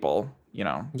first, people.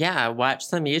 Yeah, watch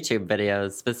some YouTube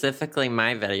videos, specifically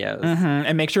my videos.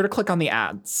 And make sure to click on the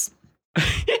ads.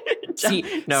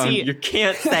 You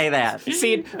can't say that.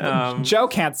 Joe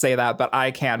can't say that, but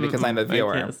I can because I'm a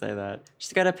viewer. I can't say that.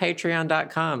 Just go to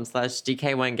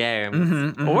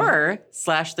patreon.com/DK1Games or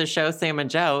 /the show Sam and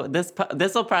Joe. This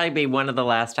will probably be one of the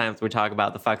last times we talk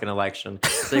about the fucking election,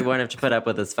 so you won't have to put up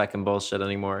with this fucking bullshit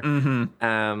anymore.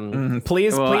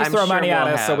 Please throw money at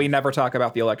us so we never talk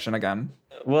about the election again.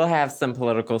 We'll have some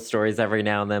political stories every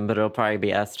now and then, but it'll probably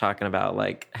be us talking about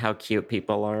like how cute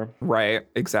people are. Right,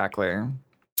 exactly.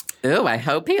 Ooh, I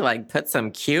hope he like put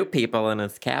some cute people in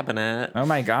his cabinet. Oh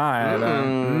my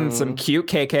God, some cute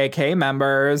KKK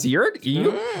members.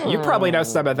 You probably know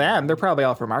some of them. They're probably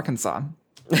all from Arkansas.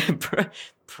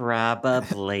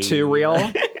 Probably. Too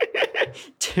real.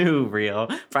 Too real.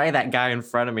 Probably that guy in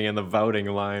front of me in the voting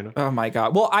line. Oh my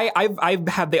God. Well, I've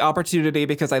had the opportunity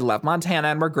because I love Montana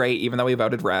and we're great, even though we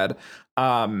voted red.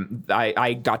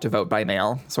 I got to vote by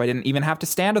mail, so I didn't even have to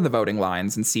stand in the voting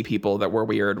lines and see people that were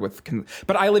weird with.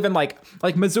 But I live in like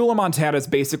Missoula, Montana is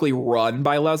basically run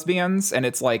by lesbians, and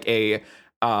it's like a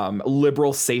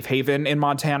liberal safe haven in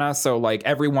Montana. So like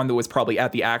everyone that was probably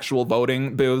at the actual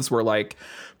voting booths were like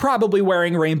probably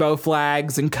wearing rainbow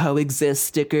flags and coexist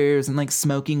stickers and like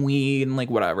smoking weed and like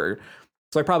whatever.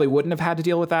 So I probably wouldn't have had to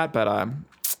deal with that. But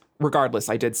regardless,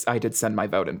 I did send my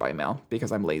vote in by mail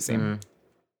because I'm lazy.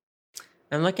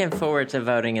 I'm looking forward to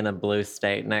voting in a blue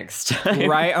state next time.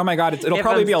 Right? Oh my God, it'll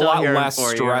probably be a lot less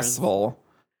stressful.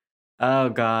 Oh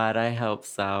God, I hope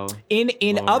so.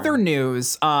 In other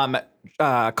news,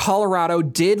 Colorado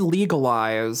did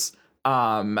legalize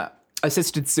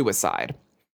assisted suicide.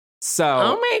 So,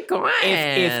 oh my God,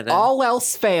 if all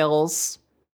else fails,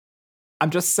 I'm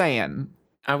just saying.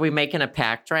 Are we making a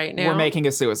pact right now? We're making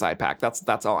a suicide pact. That's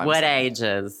all I'm saying. What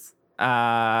ages?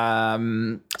 Tomorrow.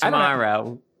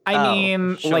 I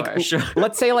mean, sure.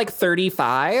 Let's say like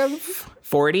 35,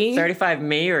 40. 35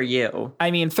 me or you? I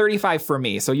mean, 35 for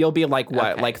me. So you'll be like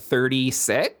what, like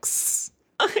 36?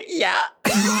 Yeah.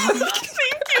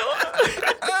 Thank you.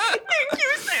 Thank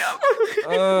you, Sam.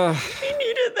 We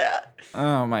needed that.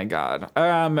 Oh my God.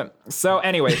 So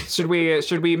anyway, should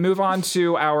we move on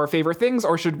to our favorite things,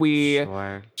 or should we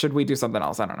do something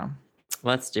else? I don't know.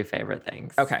 Let's do favorite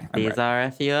things. Okay. These are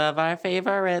a few of our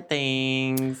favorite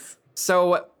things.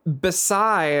 So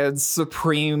besides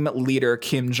Supreme Leader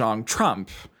Kim Jong-Trump,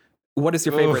 what is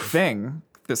your favorite thing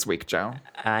this week, Joe?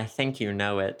 I think you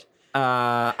know it.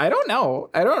 I don't know.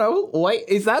 Wait,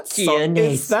 is that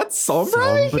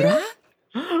Sombra?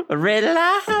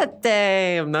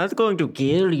 Relájate. I'm not going to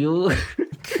kill you.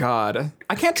 God.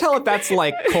 I can't tell if that's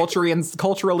like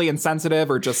culturally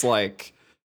insensitive or just like...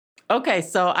 Okay,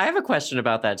 so I have a question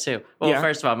about that too. Well,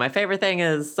 first of all, my favorite thing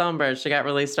is Sombra. She got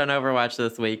released on Overwatch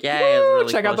this week. Yay! It's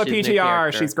really check cool. out the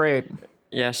PTR. She's great.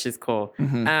 Yeah, she's cool.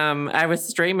 I was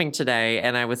streaming today,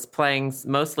 and I was playing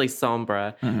mostly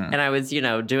Sombra, and I was,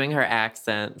 doing her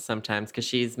accent sometimes because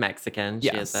she's Mexican.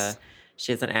 Yes.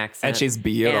 She has an accent. And she's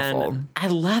beautiful. And I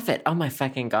love it. Oh my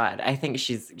fucking God. I think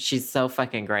she's so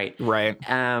fucking great. Right.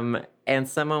 And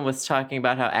someone was talking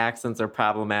about how accents are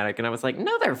problematic. And I was like,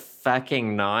 no, they're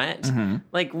fucking not.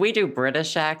 Like, we do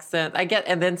British accent.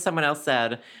 And then someone else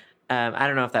said, I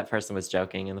don't know if that person was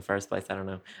joking in the first place. I don't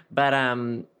know. But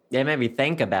it made me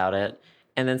think about it.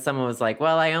 And then someone was like,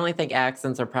 well, I only think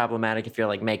accents are problematic if you're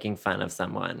like making fun of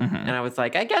someone. And I was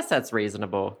like, I guess that's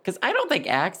reasonable. Because I don't think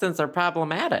accents are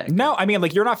problematic. No, I mean,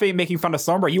 like, you're not making fun of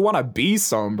Sombra. You want to be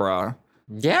Sombra.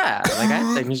 Yeah, like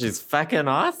I think she's fucking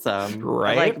awesome.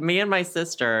 Right? Like me and my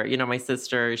sister, my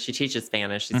sister, she teaches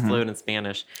Spanish. She's fluent in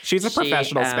Spanish. She's a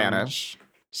professional Spanish.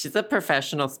 She's a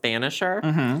professional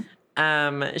Spanisher.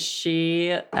 I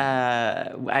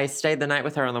stayed the night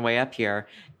with her on the way up here.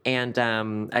 And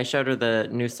I showed her the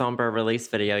new Sombra release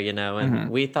video, and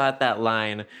we thought that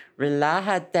line,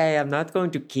 "Relájate, I'm not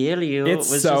going to kill you,"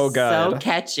 It's was so just good. so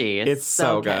catchy. It's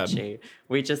so catchy. good.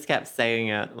 We just kept saying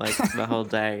it like the whole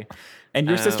day. And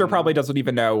your sister probably doesn't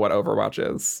even know what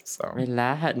Overwatch is. So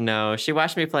no, she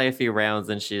watched me play a few rounds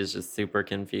and she's just super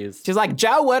confused. She's like,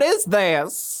 Joe, what is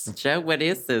this? Joe, what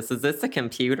is this? Is this a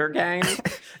computer game?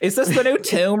 Is this the new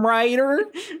Tomb Raider?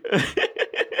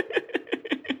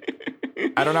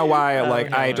 I don't know why,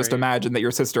 I just imagine that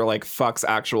your sister, fucks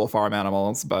actual farm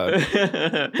animals, but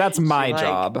that's my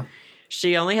job.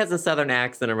 She only has a southern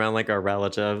accent around, our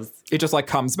relatives. It just,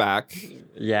 comes back.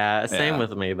 Yeah, same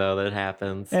with me, though. That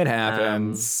happens. It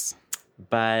happens.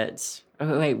 But,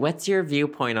 wait, what's your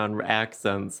viewpoint on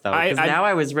accents, though? Because now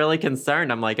I was really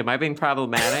concerned. I'm like, am I being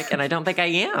problematic? And I don't think I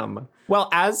am. Well,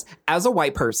 as a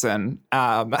white person...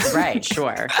 Right,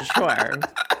 sure.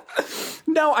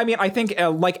 No, I mean, I think,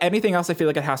 like anything else, I feel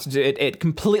like it has to do... It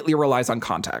completely relies on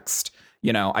context.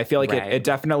 I feel like it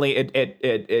definitely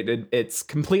it's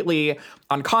completely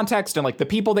on context and the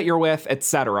people that you're with,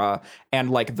 etc.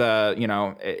 And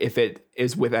the if it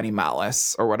is with any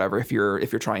malice or whatever, if you're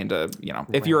trying to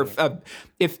if you're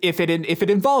if it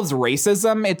involves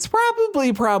racism, it's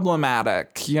probably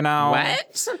problematic.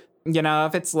 What?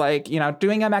 If it's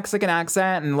doing a Mexican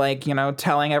accent and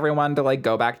telling everyone to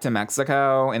go back to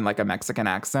Mexico in a Mexican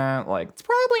accent, it's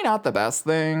probably not the best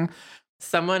thing.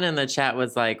 Someone in the chat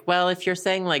was like, well, if you're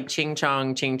saying ching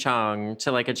chong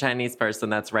to a Chinese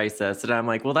person, that's racist. And I'm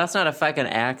like, well, that's not a fucking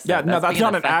accent. Yeah, no, that's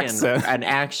not an accent. An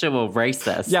actual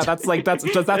racist. Yeah, that's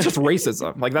just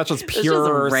racism. That's just pure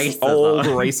old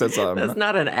racism. That's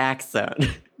not an accent.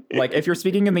 If you're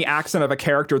speaking in the accent of a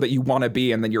character that you want to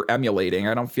be and then you're emulating,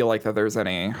 I don't feel like that there's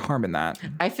any harm in that.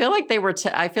 I feel like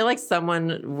I feel like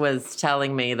someone was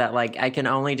telling me that I can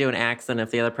only do an accent if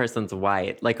the other person's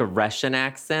white, like a Russian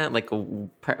accent, like a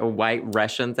white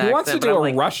Russian's accent. Who wants to do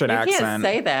a Russian accent? You can't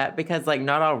say that because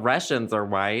not all Russians are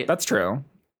white. That's true.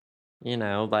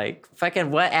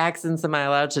 Fucking what accents am I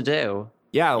allowed to do?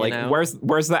 Yeah, where's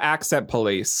the accent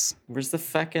police? Where's the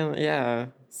fucking, yeah.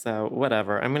 So,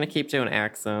 whatever. I'm going to keep doing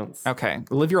accents. Okay.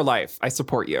 Live your life. I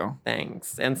support you.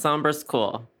 Thanks. And Sombra's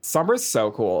cool. Sombra's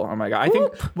so cool. Oh my God. I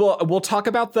think we'll talk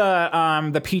about the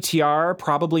PTR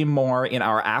probably more in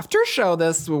our after show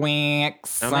this week.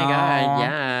 So oh my God,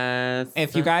 yes.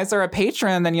 If you guys are a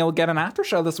patron, then you'll get an after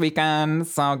show this weekend.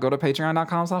 So go to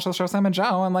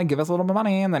patreon.com/theshowsamandjoe and give us a little bit of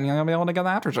money and then you'll be able to get the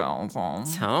after show.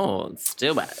 So let's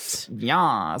do it.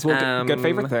 Yeah. It's a good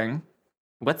favorite thing.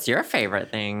 What's your favorite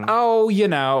thing? Oh,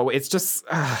 it's just...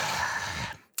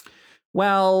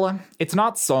 well, it's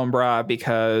not Sombra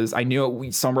because I knew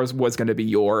Sombra was going to be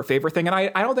your favorite thing. And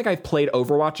I don't think I've played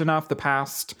Overwatch enough the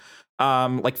past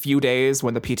few days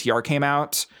when the PTR came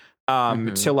out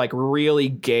to really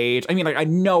gauge. I mean, I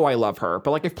know I love her,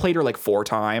 but I've played her 4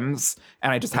 times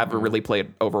and I just haven't really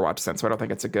played Overwatch since. So I don't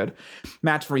think it's a good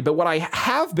match for me. But what I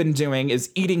have been doing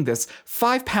is eating this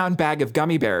 5-pound bag of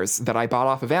gummy bears that I bought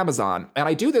off of Amazon. And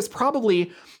I do this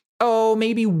probably,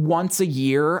 maybe once a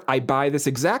year. I buy this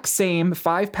exact same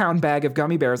 5-pound bag of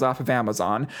gummy bears off of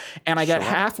Amazon and I get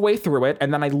halfway through it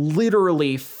and then I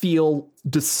literally feel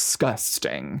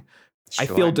disgusting. Sure. I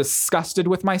feel disgusted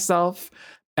with myself.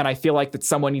 And I feel like that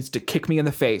someone needs to kick me in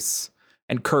the face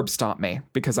and curb stomp me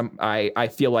because I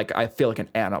feel like an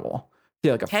animal. I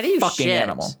feel like a fucking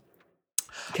animal.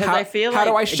 Because I feel how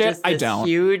do I shit? I don't.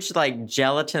 Huge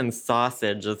gelatin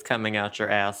sausage is coming out your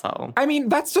asshole. I mean,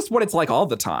 that's just what it's like all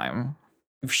the time.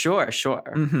 Sure.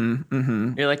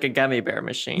 You're like a gummy bear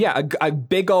machine. Yeah, a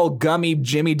big old gummy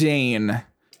Jimmy Dean.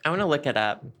 I want to look it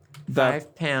up.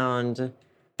 5-pound.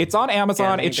 It's on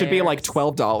Amazon. It should be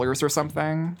 $12 or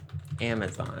something.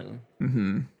 Amazon.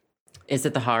 Is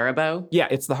it the Haribo? Yeah,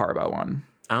 it's the Haribo one.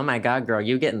 Oh my God, girl,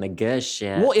 you getting the good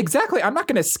shit. Well, exactly. I'm not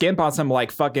going to skimp on some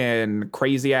fucking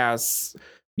crazy ass,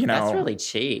 That's really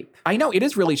cheap. I know it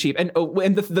is really cheap. And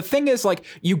the thing is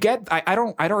you get, I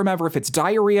don't remember if it's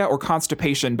diarrhea or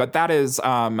constipation, but that is,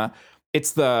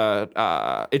 it's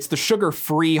the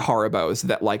sugar-free Haribos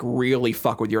that really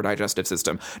fuck with your digestive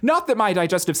system. Not that my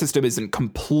digestive system isn't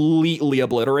completely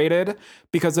obliterated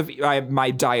because of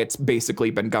my diet's basically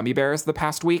been gummy bears the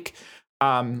past week.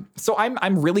 So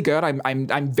I'm really good.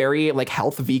 I'm very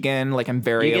health vegan. I'm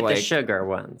very you get the sugar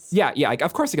ones. Yeah.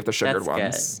 Of course you get the sugared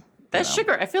ones. Good. That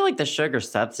sugar, I feel like the sugar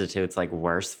substitute's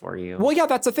worse for you. Well, yeah,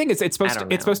 that's the thing. It's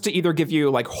supposed to either give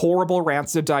you horrible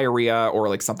rancid diarrhea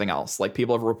or something else.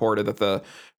 People have reported that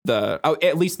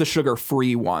at least the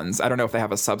sugar-free ones. I don't know if they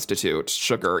have a substitute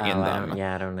sugar in them.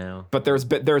 I don't know. But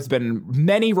there's been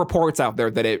many reports out there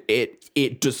that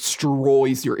it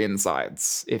destroys your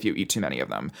insides if you eat too many of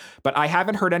them. But I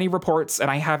haven't heard any reports, and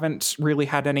I haven't really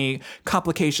had any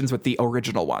complications with the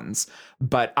original ones.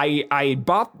 But I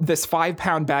bought this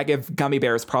 5-pound bag of gummy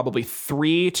bears probably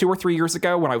 2 or 3 years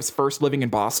ago when I was first living in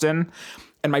Boston.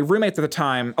 And my roommates at the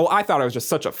time, I thought it was just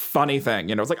such a funny thing.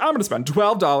 You know, it's like, I'm going to spend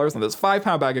 $12 on this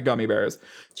 5-pound bag of gummy bears.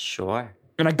 Sure.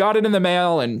 And I got it in the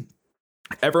mail, and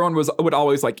everyone would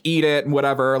always like eat it and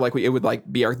whatever. Like it would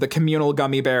like be the communal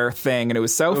gummy bear thing. And it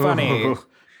was so funny. Ooh.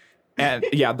 And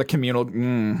yeah, the communal.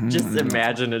 Just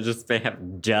imagine it just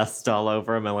have dust all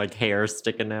over them and like hair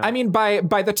sticking out. I mean, by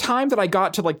the time that I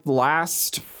got to like the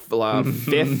last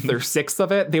fifth or sixth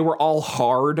of it, they were all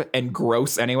hard and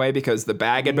gross anyway because the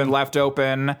bag had been left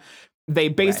open. They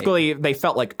basically they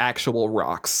felt like actual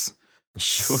rocks.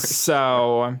 Sure.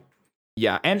 So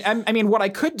yeah, and I mean, what I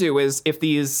could do is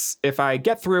if I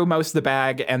get through most of the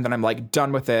bag and then I'm like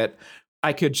done with it,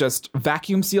 I could just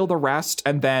vacuum seal the rest,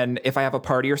 and then if I have a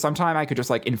party or sometime, I could just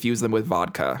like infuse them with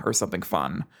vodka or something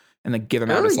fun, and then give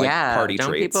them out as like party treats.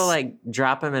 Don't people like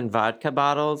drop them in vodka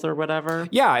bottles or whatever?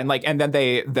 Yeah, and then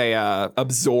they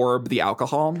absorb the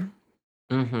alcohol.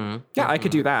 Mm-hmm. Yeah, I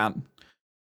could do that.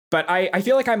 But I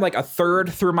feel like I'm like a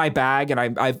third through my bag, and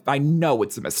I know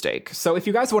it's a mistake. So if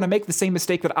you guys want to make the same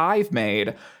mistake that I've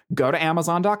made, go to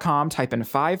Amazon.com, type in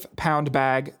 5-pound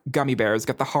bag gummy bears,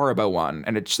 get the Haribo one,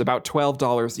 and it's about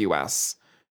 $12 US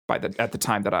at the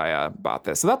time that I bought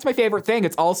this. So that's my favorite thing.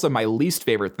 It's also my least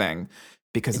favorite thing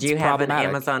because it's problematic. Do you have an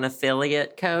Amazon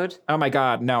affiliate code? Oh my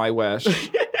God, no, I wish.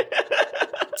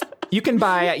 You can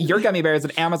buy your gummy bears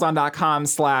at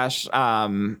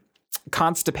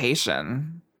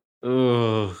Amazon.com/constipation.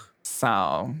 Ooh.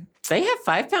 So they have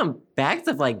 5-pound bags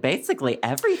of like basically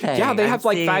everything. Yeah, they have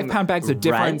like 5-pound bags of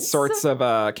different sorts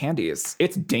of candies.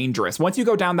 It's dangerous. Once you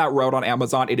go down that road on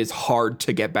Amazon, it is hard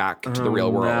to get back to the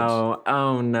real world.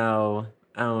 Oh no.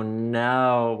 Oh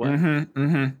no.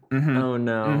 Oh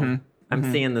no. I'm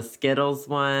seeing the Skittles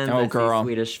ones. Oh, girl.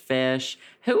 Swedish Fish.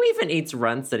 Who even eats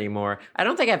Runts anymore? I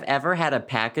don't think I've ever had a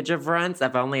package of Runts.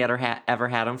 I've only ever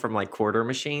had them from like quarter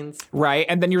machines. Right.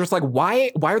 And then you're just like,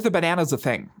 why are the bananas a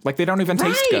thing? Like they don't even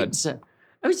taste good.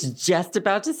 I was just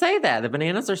about to say that. The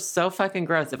bananas are so fucking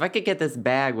gross. If I could get this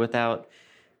bag without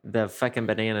the fucking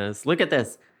bananas. Look at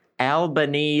this.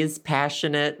 Albanese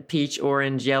passionate peach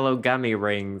orange yellow gummy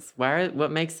rings. What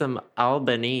makes them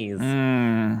Albanese?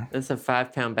 It's a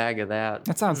 5-pound bag of that.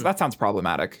 That sounds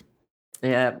problematic.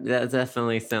 Yeah, that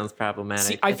definitely sounds problematic.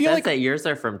 See, I feel like that yours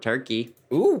are from Turkey.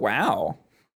 Ooh, wow.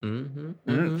 You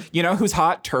know who's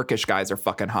hot? Turkish guys are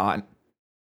fucking hot.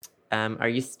 Are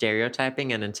you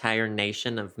stereotyping an entire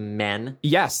nation of men?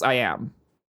 Yes, I am.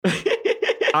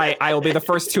 I will be the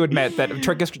first to admit that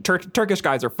Turkish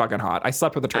guys are fucking hot. I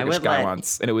slept with a Turkish guy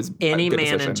once, and it was any a good man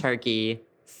decision. in Turkey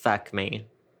fuck me.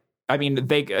 I mean,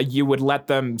 you would let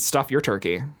them stuff your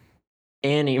turkey.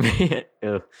 Any man,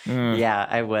 yeah,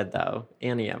 I would though.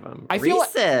 Any of them. I feel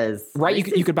Reese's, right.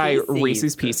 Reese's you could buy Pieces.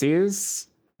 Reese's Pieces.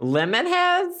 Lemon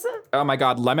Heads. Oh my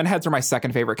God, lemon heads are my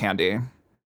second favorite candy.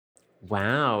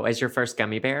 Wow, as your first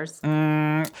gummy bears?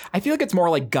 I feel like it's more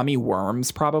like gummy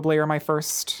worms probably are my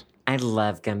first. I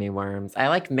love gummy worms. I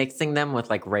like mixing them with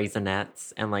like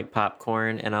Raisinets and like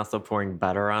popcorn and also pouring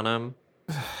butter on them.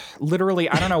 Literally,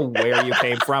 I don't know where you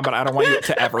came from, but I don't want you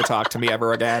to ever talk to me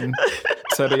ever again,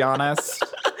 to be honest.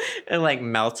 And like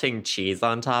melting cheese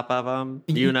on top of them,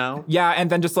 you know? Yeah, and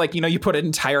then just like, you put an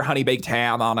entire honey baked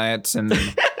ham on it and,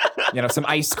 some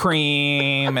ice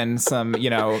cream and some,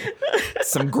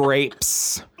 some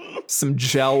grapes, some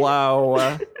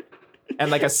Jell-O. And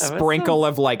like a sprinkle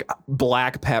of like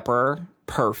black pepper.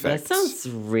 Perfect. That sounds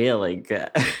really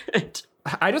good.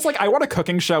 I want a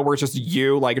cooking show where it's just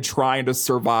you like trying to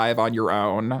survive on your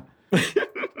own.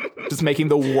 Just making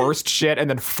the worst shit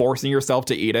and then forcing yourself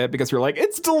to eat it because you're like,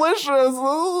 it's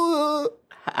delicious.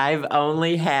 I've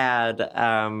only had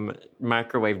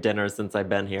microwave dinner since I've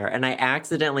been here. And I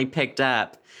accidentally picked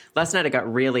up. Last night I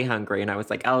got really hungry and I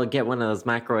was like, I'll get one of those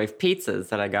microwave pizzas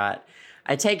that I got.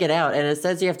 I take it out, and it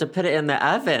says you have to put it in the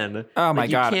oven. Oh, my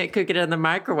God. You can't cook it in the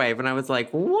microwave. And I was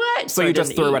like, what? So you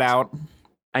just threw it out?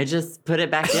 I just put it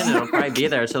back in. It'll probably be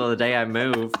there till the day I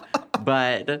move.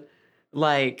 But,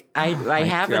 like, I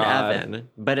have an oven,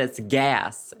 but it's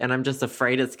gas. And I'm just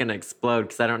afraid it's going to explode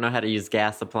because I don't know how to use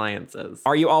gas appliances.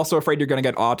 Are you also afraid you're going to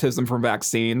get autism from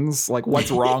vaccines? Like, what's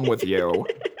wrong with you?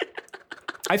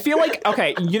 I feel like,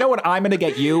 okay, you know what I'm going to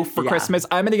get you for Christmas?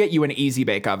 I'm going to get you an Easy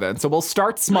Bake Oven. So we'll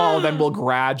start small, then we'll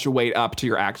graduate up to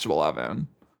your actual oven.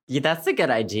 Yeah, that's a good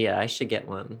idea. I should get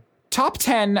one. Top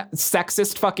 10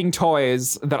 sexist fucking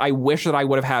toys that I wish that I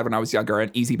would have had when I was younger,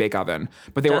 an Easy Bake Oven.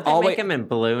 But they Don't were they always... make them in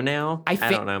blue now? I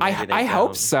don't know. Maybe I they hope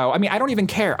don't. so. I mean, I don't even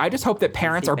care. I just hope that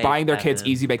parents are buying their kids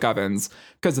Easy Bake Ovens,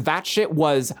 because that shit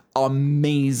was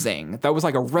amazing. That was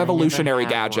like a revolutionary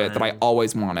gadget that I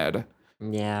always wanted.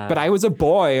 Yeah. But I was a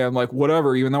boy. I'm like,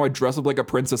 whatever. Even though I dress up like a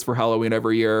princess for Halloween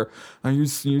every year,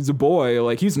 he's a boy.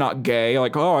 Like, he's not gay.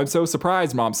 Like, oh, I'm so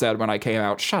surprised, Mom said when I came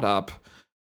out. Shut up.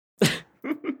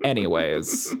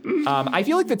 Anyways, I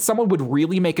feel like that someone would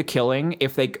really make a killing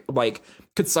if they like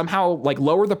could somehow like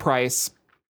lower the price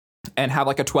and have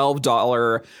like a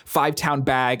 $12 5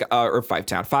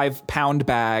 pound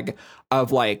bag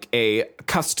of like a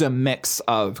custom mix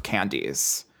of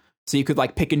candies. So you could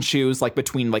like pick and choose like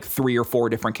between like 3 or 4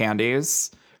 different candies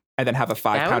and then have a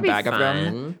 5 pound bag of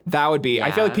them. That would be,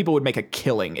 I feel like people would make a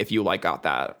killing if you like got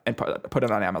that and put it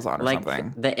on Amazon or like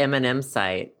something. The M&M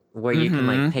site where you can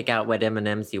like pick out what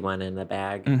M&Ms you want in the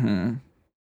bag.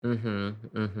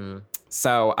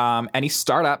 So any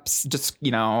startups, just,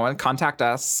 contact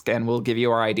us and we'll give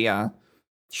you our idea.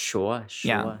 Sure.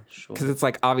 Because it's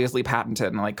like obviously patented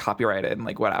and like copyrighted and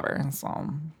like whatever. So,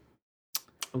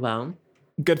 well,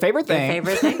 good favorite thing.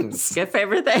 Good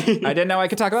favorite thing. I didn't know I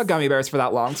could talk about gummy bears for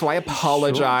that long, so I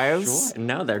apologize. Sure.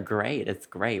 No, they're great. It's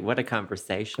great. What a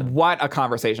conversation. What a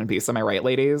conversation piece. Am I right,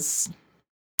 ladies?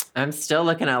 I'm still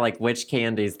looking at like which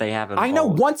candies they have involved. I know.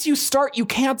 Once you start, you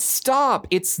can't stop.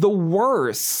 It's the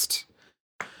worst.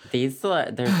 There's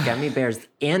gummy bears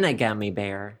in a gummy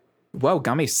bear. Whoa,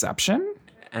 Gummyception?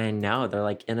 I know. They're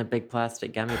like in a big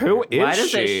plastic gummy bear. Who is Why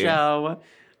does she? it show...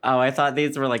 Oh, I thought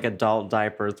these were like adult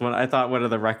diapers. I thought one of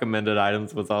the recommended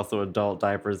items was also adult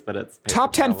diapers, but it's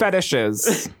top 10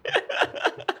 fetishes.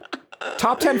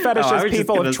 Top 10 fetishes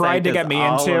people have tried to get me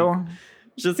into.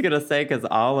 Just gonna say, because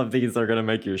all of these are gonna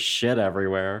make you shit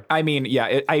everywhere. I mean,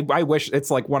 yeah, I wish it's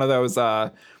like one of those.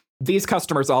 These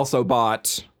customers also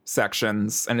bought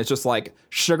sections, and it's just like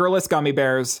sugarless gummy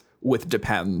bears with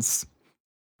Depends.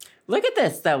 Look at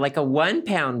this though. Like a 1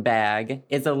 pound bag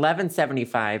is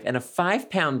 $11.75, and a 5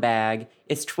 pound bag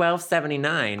is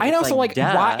 $12.79. I know. It's so like,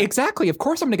 duh. why exactly? Of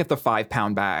course, I'm gonna get the 5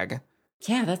 pound bag.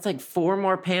 Yeah, that's like 4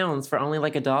 more pounds for only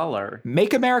like $1.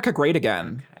 Make America great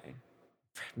again. Okay.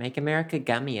 Make America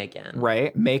gummy again.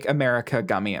 Right? Make America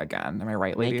gummy again. Am I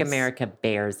right, ladies? Make America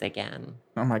bears again.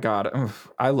 Oh my God.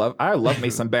 Oof. I love me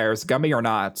some bears, gummy or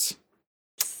not.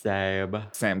 Same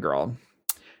girl.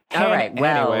 All right.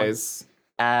 Well, anyways.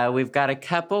 We've got a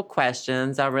couple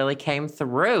questions that really come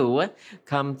through with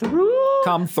the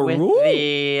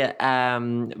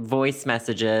voice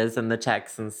messages and the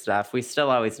texts and stuff. We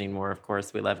still always need more, of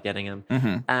course. We love getting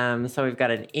them. So we've got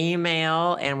an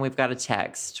email and we've got a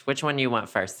text. Which one do you want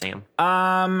first, Sam?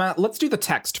 Let's do the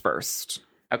text first.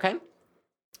 Okay.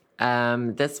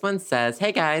 This one says,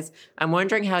 "Hey guys, I'm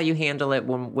wondering how you handle it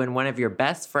when one of your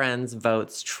best friends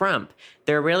votes Trump.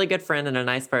 They're a really good friend and a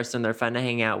nice person. They're fun to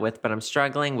hang out with, but I'm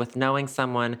struggling with knowing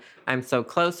someone I'm so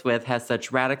close with has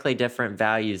such radically different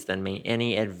values than me.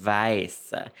 Any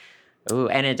advice?" Ooh,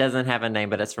 and it doesn't have a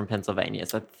name, but it's from Pennsylvania.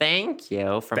 So thank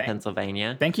you from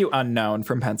Pennsylvania. Thank you, unknown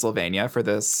from Pennsylvania, for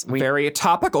this very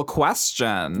topical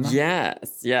question.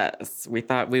 Yes. We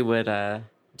thought we would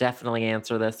definitely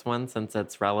answer this one since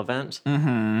it's relevant.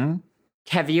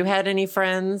 Have you had any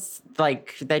friends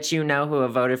like that you know who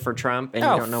have voted for Trump and you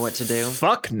don't know what to do?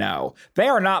 Fuck no. They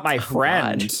are not my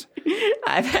friend.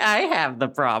 I have the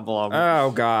problem. Oh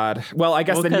God. Well, I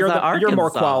guess then you're more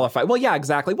qualified. Well, yeah,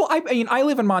 exactly. Well, I mean, I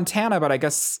live in Montana, but I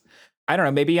guess I don't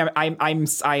know. Maybe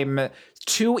I'm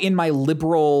too in my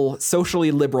socially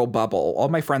liberal bubble. All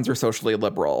my friends are socially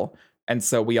liberal. And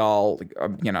so we all,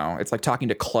 it's like talking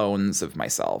to clones of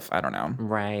myself. I don't know.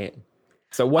 Right.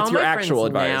 So what's your actual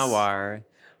advice?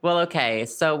 Well, okay.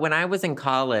 So when I was in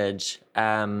college,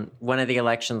 one of the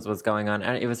elections was going on.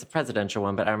 It was a presidential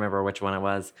one, but I don't remember which one it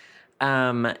was.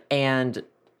 And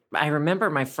I remember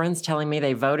my friends telling me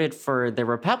they voted for the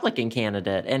Republican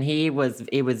candidate. And I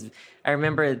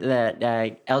remember that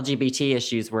LGBT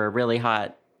issues were a really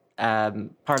hot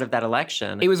part of that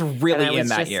election. It was really in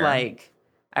that year.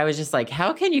 I was just like,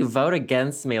 how can you vote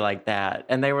against me like that?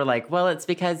 And they were like, well, it's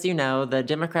because, the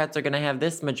Democrats are going to have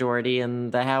this majority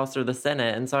in the House or the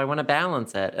Senate. And so I want to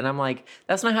balance it. And I'm like,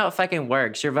 that's not how it fucking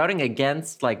works. You're voting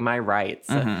against like my rights.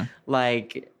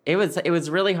 Like it was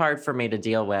really hard for me to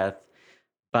deal with,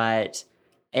 but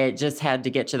it just had to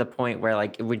get to the point where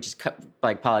like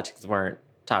politics weren't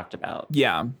talked about.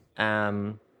 Yeah.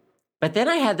 But then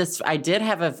I did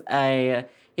have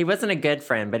he wasn't a good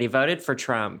friend, but he voted for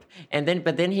Trump.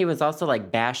 But then he was also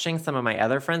like bashing some of my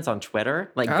other friends on Twitter,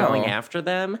 like going after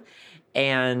them.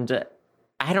 And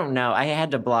I don't know. I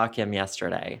had to block him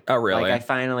yesterday. Oh, really? Like, I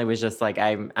finally was just like,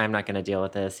 I'm not going to deal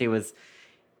with this. He was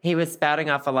spouting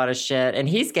off a lot of shit, and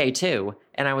he's gay too.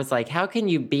 And I was like, how can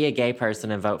you be a gay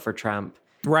person and vote for Trump?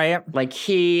 Right. Like,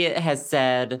 he has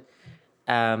said,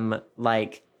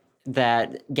 like,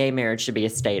 that gay marriage should be a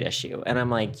state issue. And I'm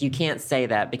like, you can't say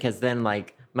that because then,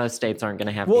 like, most states aren't going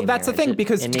to have Well, gay that's marriage. the thing,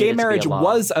 because gay marriage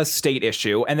was a state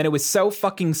issue, and then it was so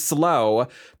fucking slow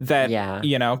that,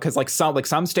 you know, because like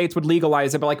some states would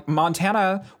legalize it, but like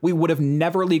Montana, we would have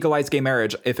never legalized gay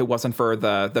marriage if it wasn't for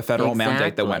the federal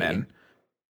mandate that went in.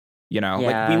 You know,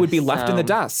 like we would be left in the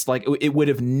dust. Like it would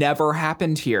have never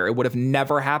happened here. It would have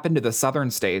never happened to the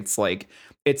southern states. Like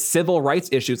it's civil rights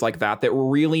issues like that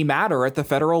really matter at the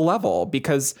federal level,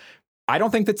 because I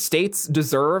don't think that states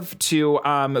deserve to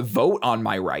vote on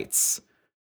my rights.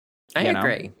 I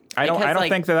agree. I don't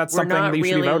think that that's something that you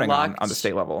should be voting on the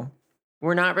state level.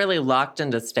 We're not really locked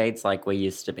into states like we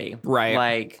used to be.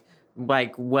 Right.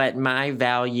 Like what my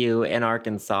value in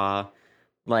Arkansas,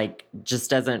 like, just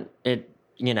doesn't,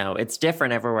 you know, it's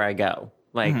different everywhere I go.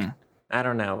 Like, I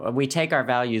don't know. We take our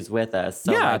values with us.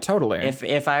 So yeah, like, totally.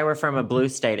 If I were from a blue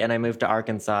state and I moved to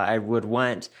Arkansas, I would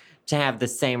want to have the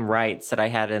same rights that I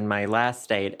had in my last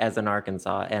state as in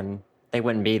Arkansas, and they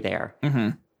wouldn't be there.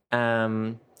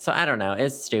 So I don't know.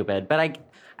 It's stupid. But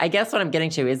I guess what I'm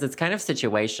getting to is it's kind of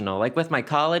situational. Like with my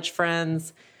college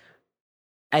friends,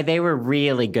 they were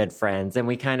really good friends, and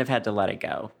we kind of had to let it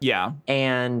go. Yeah.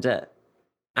 And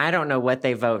I don't know what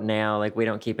they vote now. Like, we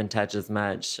don't keep in touch as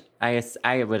much.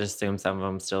 I would assume some of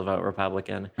them still vote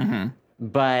Republican.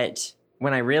 But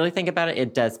when I really think about it,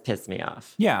 it does piss me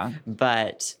off. Yeah.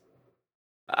 But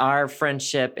our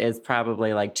friendship is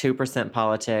probably like 2%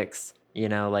 politics, you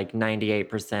know, like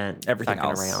 98% everything fucking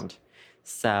else around.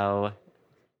 So,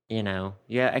 you know,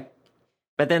 yeah.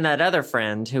 But then that other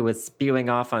friend who was spewing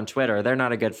off on Twitter, they're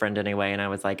not a good friend anyway. And I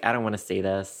was like, I don't want to see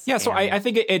this. Yeah, so I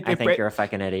think I think you're a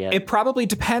fucking idiot. It probably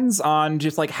depends on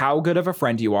just like how good of a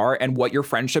friend you are and what your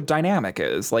friendship dynamic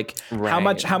is. Like how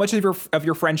much of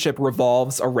your friendship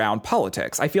revolves around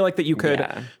politics. I feel like that you could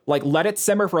like let it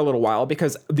simmer for a little while,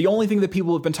 because the only thing that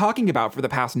people have been talking about for the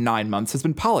past 9 months has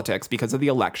been politics because of the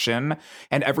election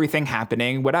and everything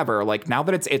happening, whatever. Like now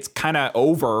that it's kind of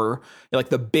over, like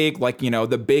the big, like, you know,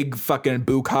 the big fucking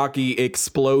bukkake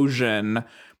explosion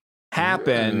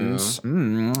happened.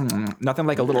 Nothing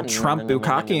like a little Trump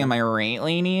bukkake, am I right,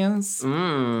 ladies? So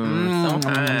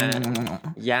hot.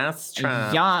 Yes,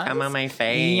 Trump. Yes. Come on my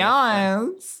face.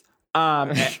 Yes.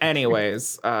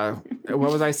 Anyways, what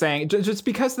was I saying? Just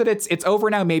because that it's over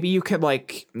now, maybe you could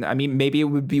like, I mean, maybe it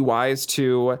would be wise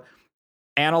to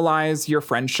analyze your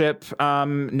friendship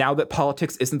now that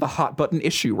politics isn't the hot button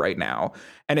issue right now.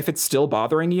 And if it's still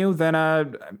bothering you, then I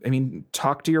mean,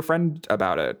 talk to your friend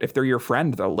about it. If they're your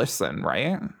friend, they'll listen,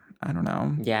 right? I don't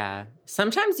know. Yeah.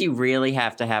 Sometimes you really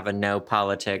have to have a no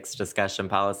politics discussion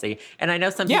policy. And I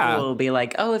know some people will be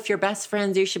like, oh, if you're best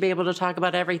friends, you should be able to talk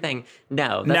about everything.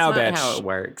 No, that's not bitch. how it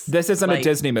works. This isn't a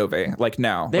Disney movie. Like,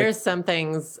 no. There's some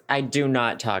things I do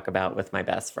not talk about with my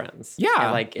best friends. Yeah.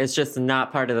 And, like, it's just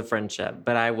not part of the friendship.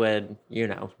 But I would, you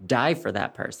know, die for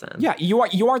that person. Yeah,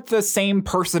 you aren't the same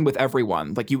person with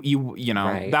everyone. Like, you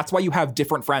know, that's why you have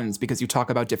different friends, because you talk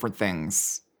about different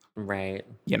things. Right.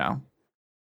 You know.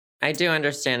 I do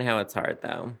understand how it's hard,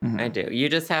 though. I do. You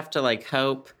just have to, like,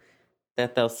 hope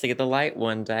that they'll see the light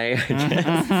one day.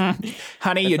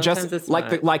 Honey, you just,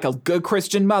 like a good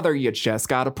Christian mother, you just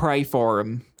got to pray for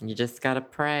them. You just got to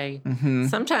pray.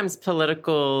 Sometimes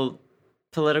political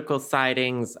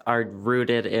sidings are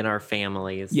rooted in our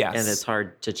families. Yes. And it's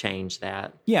hard to change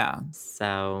that. Yeah.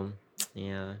 So,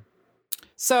 yeah.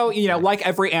 So, you know, like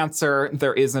every answer,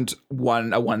 there isn't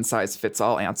a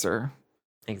one-size-fits-all answer.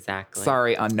 Exactly.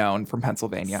 Sorry, unknown from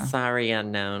Pennsylvania. Sorry,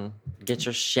 unknown. Get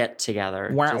your shit together.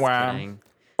 Wah, just wah. kidding.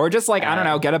 Or just like, I don't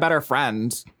know, get a better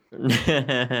friend. You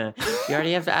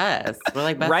already have us. We're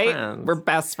like best friends. We're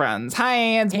best friends.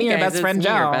 Hi, it's me, guys, your best friend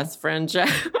Joe. Your best friend Joe.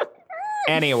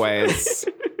 Anyways.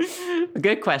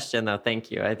 Good question, though.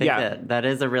 Thank you. I think that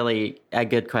is a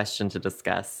good question to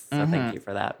discuss. So thank you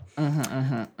for that.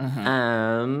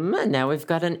 Now we've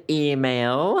got an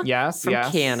email. From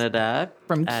Canada.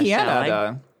 From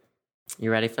Canada.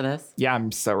 You ready for this? Yeah,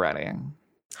 I'm so ready.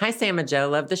 Hi, Sam and Joe.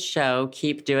 Love the show.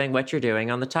 Keep doing what you're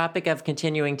doing. On the topic of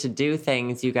continuing to do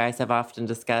things, you guys have often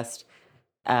discussed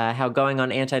how going on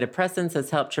antidepressants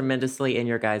has helped tremendously in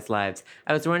your guys' lives.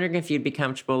 I was wondering if you'd be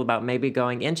comfortable about maybe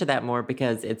going into that more,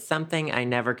 because it's something I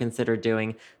never considered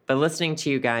doing, but listening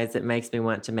to you guys, it makes me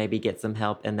want to maybe get some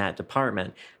help in that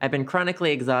department. I've been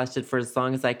chronically exhausted for as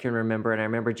long as I can remember, and I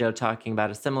remember Joe talking about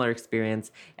a similar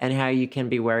experience and how you can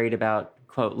be worried about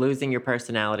quote, losing your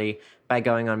personality by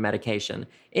going on medication.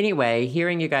 Anyway,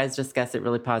 hearing you guys discuss it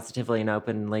really positively and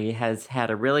openly has had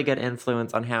a really good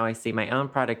influence on how I see my own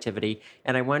productivity,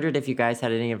 and I wondered if you guys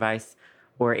had any advice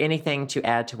or anything to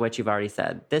add to what you've already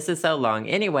said. This is so long.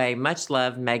 Anyway, much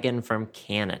love, Megan from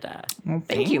Canada. Well,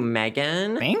 Thank you,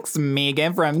 Megan. Thanks,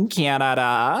 Megan from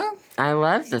Canada. I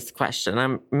love this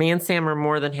question. Me and Sam are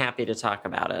more than happy to talk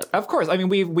about it. Of course. I mean,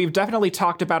 we've definitely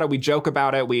talked about it. We joke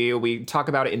about it. We talk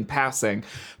about it in passing.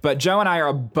 But Joe and I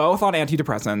are both on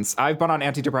antidepressants. I've been on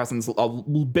antidepressants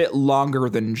a bit longer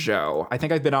than Joe. I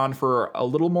think I've been on for a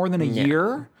little more than a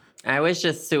year. I was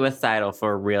just suicidal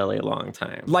for a really long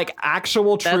time. Like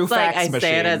actual true facts I machines.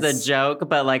 say it as a joke,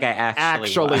 but like I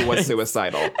actually was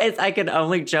suicidal. I can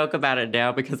only joke about it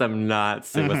now because I'm not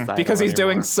suicidal because he's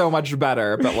anymore. doing so much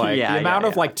better. But like the amount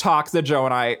of like talks that Joe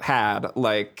and I had,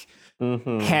 like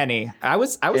Kenny, I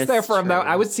was there for him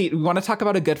though. We want to talk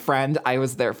about a good friend. I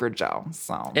was there for Joe.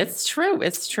 So it's true.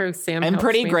 Sam, I'm helps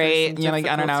pretty me great. through some I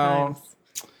don't know. times.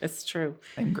 It's true.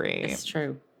 I'm great. It's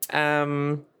true.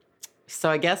 So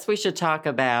I guess we should talk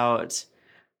about,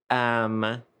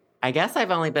 I guess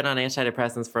I've only been on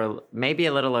antidepressants for maybe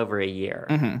a little over a year.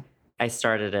 Mm-hmm. I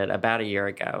started it about a year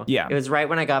ago. Yeah. It was right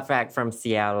when I got back from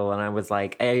Seattle, and I was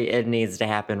like, it needs to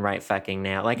happen right fucking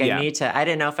now. Like, I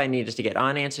didn't know if I needed to get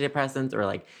on antidepressants or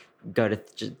like go to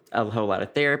just a whole lot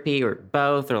of therapy or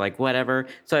both or like whatever.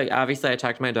 So obviously I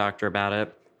talked to my doctor about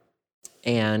it.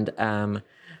 And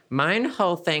mine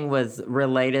whole thing was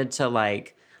related to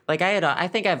like I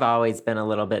think I've always been a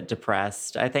little bit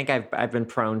depressed. I think I've been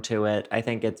prone to it. I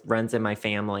think it runs in my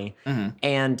family. Mm-hmm.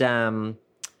 And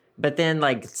but then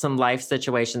like some life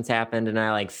situations happened and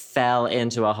I like fell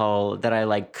into a hole that I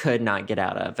like could not get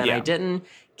out of. And I didn't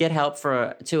get help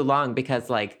for too long because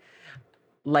like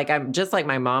I'm just like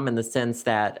my mom in the sense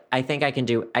that I think I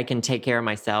can take care of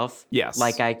myself. Yes.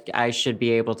 Like I should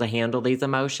be able to handle these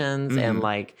emotions and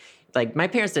like my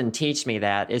parents didn't teach me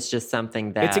that. It's just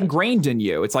something that... It's ingrained in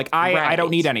you. It's like, I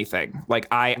don't need anything. Like,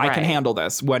 I can handle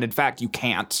this, when in fact you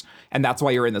can't. And that's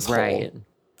why you're in this hole.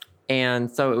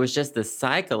 And so it was just this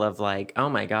cycle of like, oh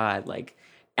my God, like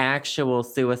actual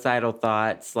suicidal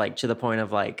thoughts, like to the point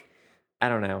of like, I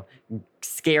don't know,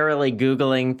 scarily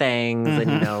Googling things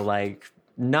and, like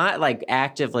not like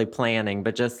actively planning,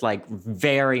 but just like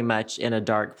very much in a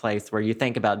dark place where you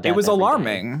think about death. It was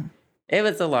alarming. It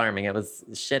was alarming. It was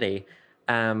shitty.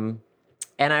 And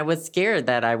I was scared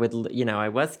that I was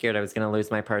scared I was going to lose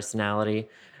my personality.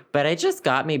 But it just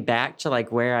got me back to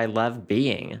like where I love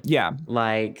being. Yeah.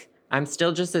 Like I'm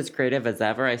still just as creative as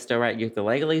ever. I still write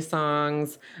ukulele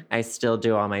songs. I still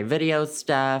do all my video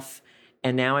stuff.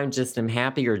 And now I'm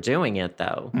happier doing it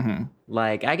though. Mm-hmm.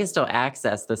 Like I can still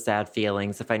access the sad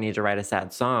feelings if I need to write a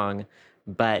sad song.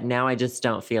 But now I just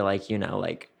don't feel like,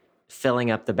 like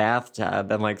filling up the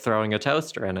bathtub and like throwing a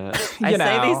toaster in it. I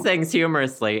say these things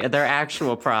humorously. They're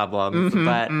actual problems,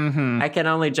 but I can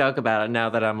only joke about it now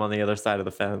that I'm on the other side of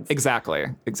the fence. Exactly.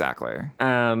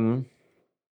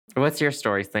 What's your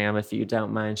story, Sam, if you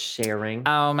don't mind sharing?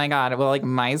 Oh my God. Well, like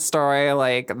my story,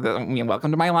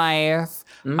 welcome to my life.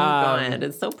 Oh God,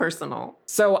 it's so personal.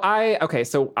 So I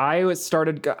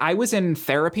was in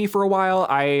therapy for a while.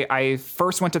 I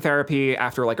first went to therapy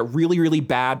after like a really, really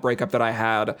bad breakup that I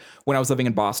had when I was living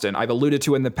in Boston. I've alluded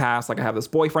to in the past, like I have this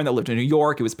boyfriend that lived in New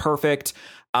York. It was perfect.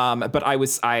 But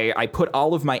I put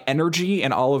all of my energy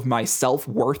and all of my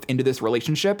self-worth into this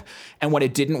relationship. And when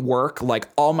it didn't work, like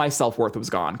all my self-worth was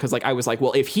gone. Cause like, I was like,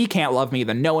 well, if he can't love me,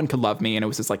 then no one can love me. And it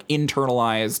was this like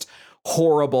internalized,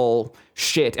 horrible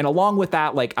shit. And along with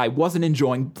that, like I wasn't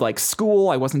enjoying like school.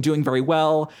 I wasn't doing very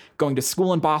well going to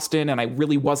school in Boston. And I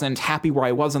really wasn't happy where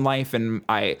I was in life. And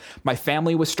my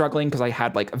family was struggling because I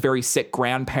had like very sick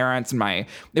grandparents and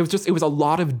it was a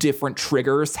lot of different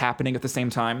triggers happening at the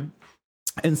same time.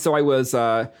 And so I was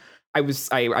in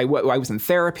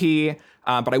therapy,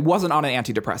 but I wasn't on an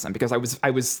antidepressant because I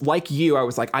was like you. I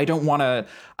was like, I don't want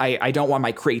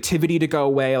my creativity to go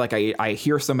away. Like I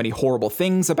hear so many horrible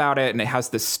things about it and it has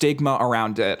this stigma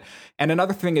around it. And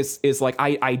another thing is like,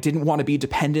 I didn't want to be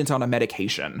dependent on a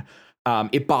medication.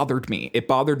 It bothered me.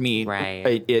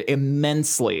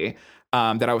 Immensely.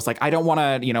 That I was like, I don't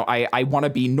want to, I want to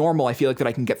be normal. I feel like that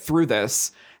I can get through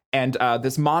this. And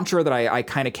this mantra that I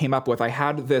kind of came up with, I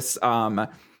had this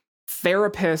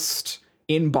therapist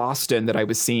in Boston that I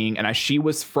was seeing, and she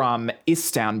was from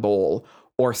Istanbul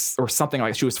or something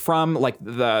like that. She was from like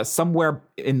somewhere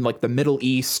in like the Middle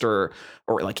East or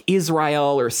like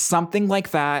Israel or something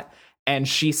like that. And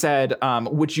she said,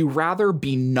 would you rather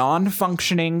be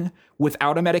non-functioning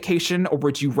without a medication, or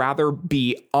would you rather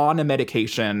be on a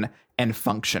medication and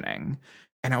functioning?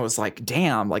 And I was like,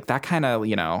 damn, like that kind of,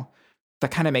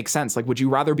 that kind of makes sense. Like, would you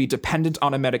rather be dependent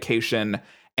on a medication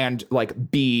and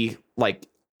be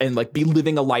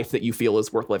living a life that you feel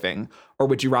is worth living? Or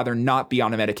would you rather not be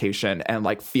on a medication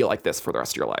and feel like this for the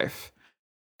rest of your life?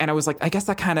 And I was like, I guess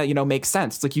that kind of, makes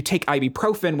sense. It's like you take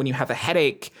ibuprofen when you have a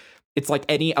headache. It's like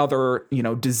any other,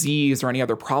 disease or any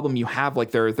other problem you have. Like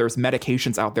there's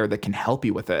medications out there that can help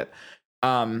you with it.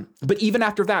 But even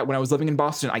after that, when I was living in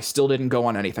Boston, I still didn't go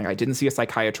on anything. I didn't see a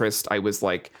psychiatrist. I was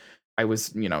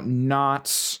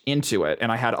not into it.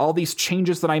 And I had all these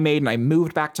changes that I made, and I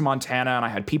moved back to Montana, and I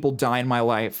had people die in my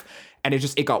life. And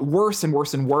it got worse and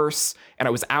worse and worse. And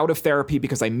I was out of therapy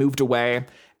because I moved away.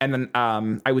 And then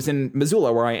I was in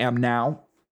Missoula, where I am now,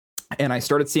 and I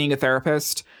started seeing a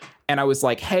therapist. And I was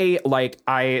like, hey,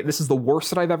 this is the worst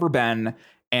that I've ever been.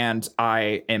 And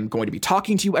I am going to be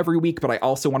talking to you every week, but I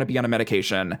also want to be on a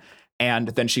medication. And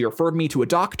then she referred me to a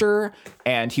doctor,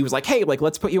 and he was like, hey,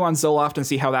 let's put you on Zoloft and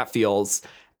see how that feels.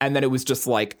 And then it was just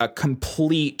a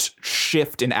complete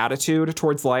shift in attitude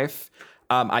towards life.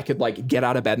 I could get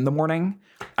out of bed in the morning.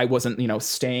 I wasn't,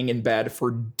 staying in bed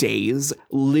for days,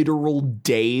 literal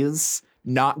days,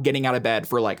 not getting out of bed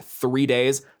for 3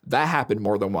 days. That happened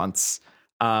more than once.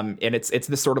 And it's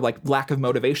this sort of lack of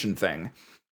motivation thing.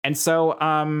 And so,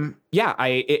 I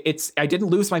didn't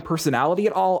lose my personality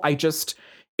at all.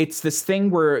 It's this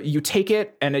thing where you take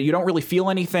it and you don't really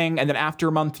feel anything. And then after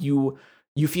a month, you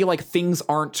feel like things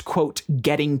aren't, quote,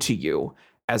 getting to you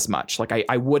as much.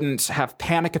 I wouldn't have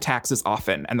panic attacks as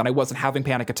often. And then I wasn't having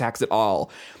panic attacks at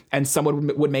all. And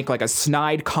someone would make a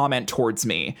snide comment towards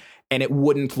me, and it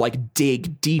wouldn't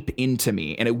dig deep into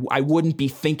me. And I wouldn't be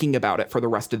thinking about it for the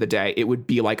rest of the day. It would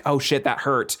be oh shit, that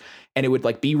hurt. And it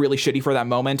would be really shitty for that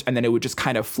moment. And then it would just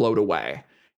kind of float away.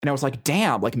 And I was like,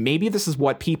 damn, maybe this is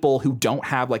what people who don't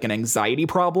have an anxiety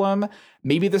problem,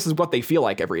 maybe this is what they feel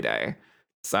like every day.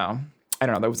 So I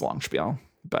don't know. That was a long spiel,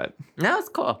 but. No, it's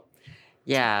cool.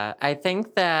 Yeah, I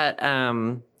think that,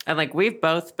 and we've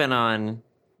both been on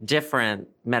different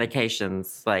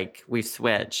medications. We've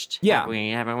switched. Yeah.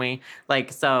 Haven't we?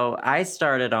 So I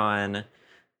started on,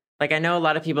 I know a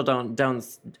lot of people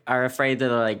are afraid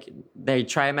that they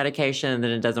try a medication and then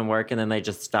it doesn't work and then they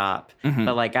just stop. Mm-hmm.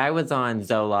 But I was on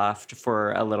Zoloft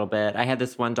for a little bit. I had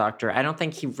this one doctor. I don't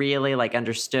think he really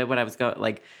understood what I was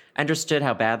understood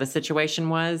how bad the situation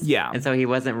was. Yeah. And so he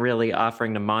wasn't really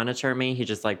offering to monitor me. He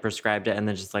just prescribed it and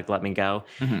then just let me go.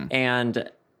 Mm-hmm.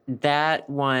 And that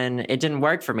one, it didn't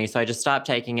work for me. So I just stopped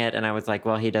taking it. And I was like,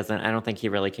 well, I don't think he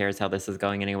really cares how this is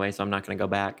going anyway. So I'm not going to go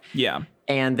back. Yeah.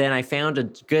 And then I found a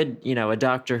good, a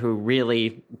doctor who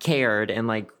really cared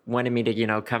and wanted me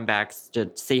to, come back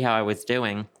to see how I was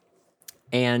doing.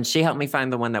 And she helped me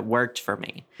find the one that worked for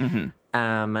me. Mm-hmm.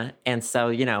 And so,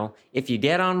 if you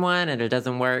get on one and it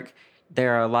doesn't work,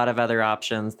 there are a lot of other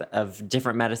options of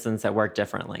different medicines that work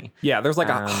differently. Yeah, there's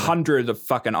 100 of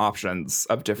fucking options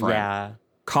of different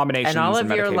combinations and all of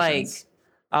your medications.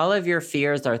 All of your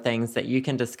fears are things that you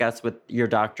can discuss with your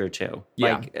doctor too.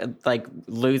 Yeah. Like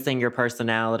losing your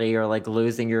personality or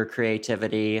losing your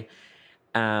creativity.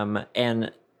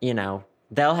 And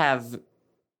they'll have,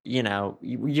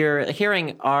 you're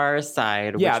hearing our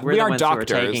side, which we're the ones doctors.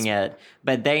 Who are taking it,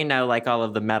 but they know all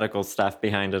of the medical stuff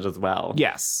behind it as well.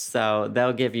 Yes. So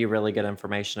they'll give you really good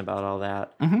information about all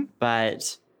that. Mm-hmm.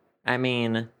 But I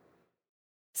mean,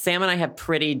 Sam and I have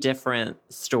pretty different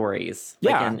stories.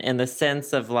 Yeah. In the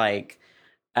sense of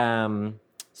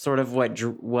sort of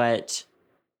what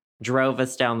drove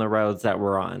us down the roads that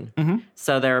we're on. Mm-hmm.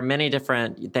 So there are many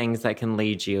different things that can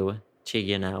lead you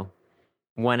to,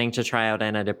 wanting to try out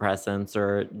antidepressants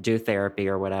or do therapy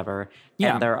or whatever.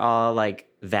 Yeah. And they're all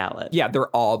valid. Yeah, they're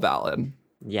all valid.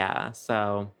 Yeah.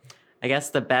 So I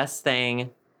guess the best thing,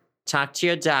 talk to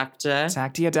your doctor.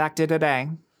 Talk to your doctor today.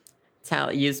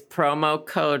 Use promo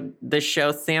code the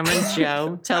show Sam and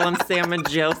Joe. Tell them Sam and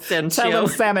Joe sent you. Tell them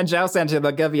Sam and Joe sent you.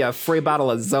 They'll give you a free bottle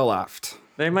of Zoloft.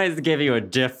 They might give you a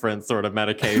different sort of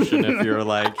medication if you're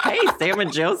hey, Sam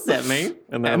and Joe sent me.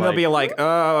 And they'll be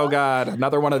oh, God,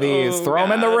 another one of these. Throw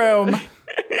them in the room.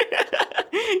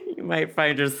 You might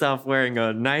find yourself wearing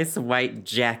a nice white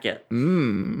jacket.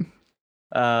 Oh,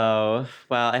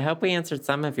 well, I hope we answered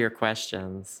some of your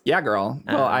questions. Yeah, girl.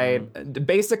 Well, I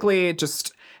basically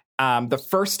just... the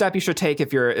first step you should take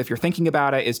if you're thinking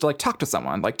about it is to talk to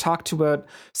someone, talk to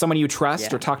someone you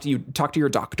trust, or talk to your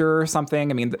doctor or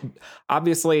something. I mean,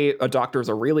 obviously a doctor is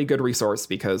a really good resource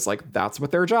because that's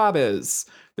what their job is.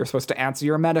 They're supposed to answer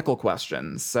your medical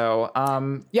questions. So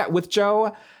with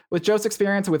Joe's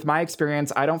experience, with my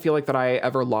experience, I don't feel that I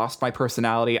ever lost my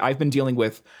personality. I've been dealing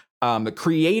with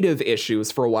creative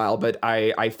issues for a while, but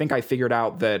I think I figured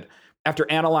out that after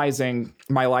analyzing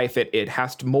my life, it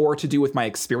has more to do with my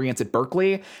experience at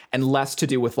Berkeley and less to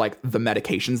do with like the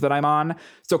medications that I'm on.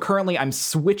 So currently I'm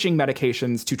switching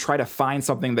medications to try to find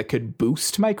something that could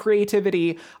boost my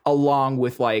creativity along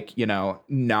with like, you know,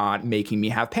 not making me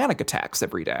have panic attacks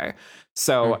every day.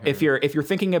 So if you're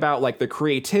thinking about like the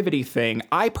creativity thing,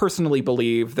 I personally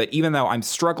believe that even though I'm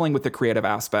struggling with the creative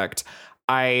aspect,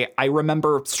 I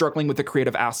remember struggling with the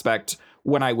creative aspect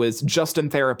when I was just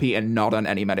in therapy and not on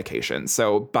any medication.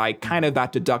 So by kind of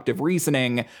that deductive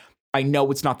reasoning, I know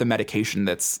it's not the medication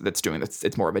that's doing this.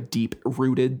 It's more of a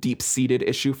deep-rooted, deep-seated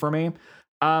issue for me.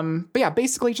 But yeah,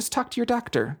 basically just talk to your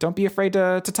doctor. Don't be afraid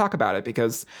to talk about it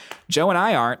because Joe and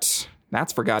I aren't.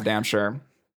 That's for goddamn sure.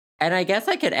 And I guess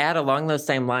I could add along those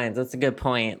same lines. That's a good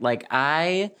point. Like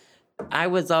I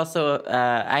was also,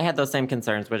 I had those same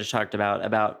concerns, which I talked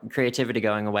about creativity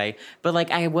going away. But, like,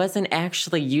 I wasn't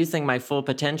actually using my full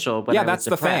potential when I was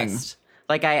depressed. The thing.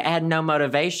 Like, I had no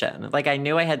motivation. Like, I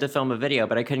knew I had to film a video,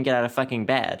 but I couldn't get out of fucking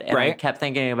bed. And I kept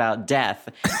thinking about death.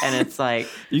 And it's like...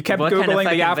 You kept Googling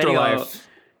the afterlife. Video?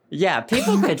 Yeah,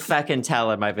 people could fucking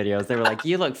tell in my videos. They were like,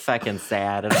 you look fucking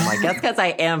sad. And I'm like, that's because I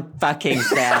am fucking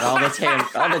sad all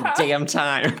the damn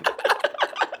time.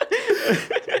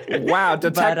 Wow,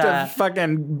 Detective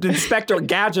fucking Inspector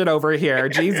Gadget over here,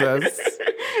 Jesus.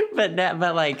 But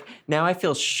like now I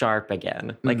feel sharp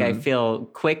again. Like I feel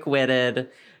quick-witted,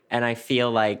 and I feel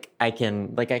like I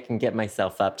can get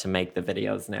myself up to make the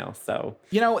videos now. So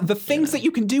you know the things that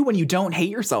you can do when you don't hate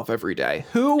yourself every day.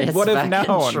 Who would have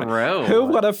known? True. Who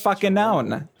would have fucking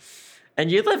known? And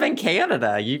you live in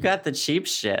Canada. You got the cheap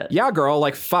shit. Yeah, girl.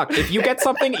 Like, fuck. If you get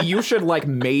something, you should, like,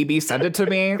 maybe send it to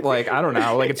me. Like, I don't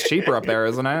know. Like, it's cheaper up there,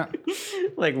 isn't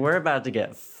it? Like, we're about to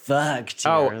get fucked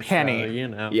here. Oh, Penny. So, you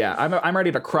know. Yeah, I'm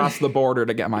ready to cross the border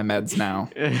to get my meds now.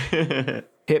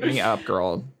 Hit me up,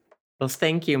 girl. Well,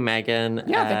 thank you, Megan.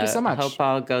 Yeah, thank you so much. Hope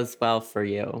all goes well for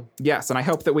you. Yes, and I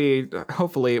hope that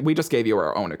hopefully, we just gave you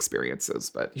our own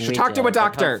experiences, but you should talk to a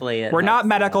doctor. We're not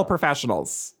medical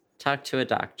professionals. Talk to a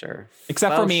doctor.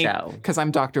 Except for me, because I'm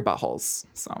Dr. Buttholes.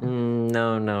 So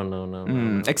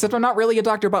No. Except I'm not really a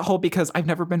Dr. Butthole because I've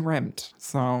never been rimmed.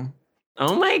 So.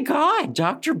 Oh my God,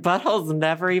 Dr. Butthole's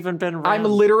never even been rimmed. I'm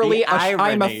literally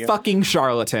I'm a fucking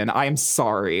charlatan. I'm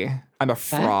sorry. I'm a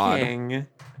fraud.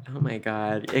 Oh my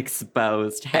God,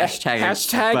 exposed.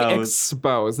 Hashtag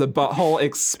exposed. The butthole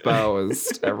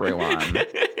exposed, everyone.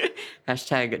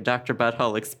 Hashtag Dr.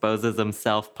 Butthole exposes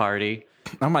himself party.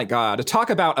 Oh my God. Talk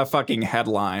about a fucking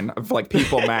headline of like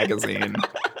People magazine.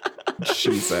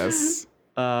 Jesus.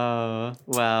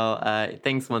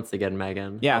 Thanks once again,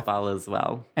 Megan. Yeah. Hope all is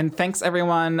well. And thanks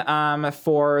everyone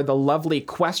for the lovely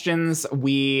questions.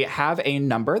 We have a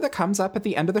number that comes up at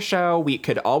the end of the show. We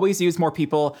could always use more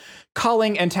people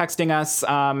calling and texting us.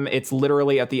 It's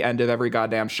literally at the end of every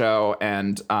goddamn show.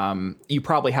 And you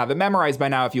probably have it memorized by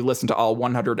now if you listen to all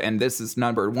 100, and this is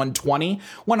number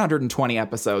 120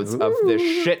 episodes of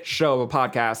this shit show of a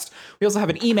podcast. We also have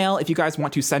an email. If you guys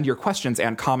want to send your questions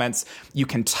and comments, you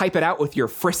can type it out with your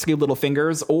frisky little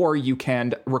fingers, or you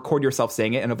can record yourself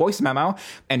saying it in a voice memo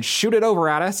and shoot it over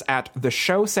at us at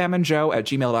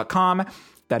theshowsamandjoe@gmail.com.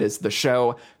 That is the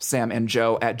show,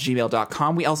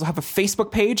 samandjoe@gmail.com. We also have a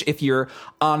Facebook page. If you're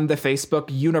on the Facebook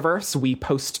universe, we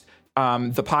post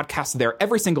the podcast there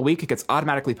every single week. It gets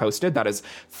automatically posted. That is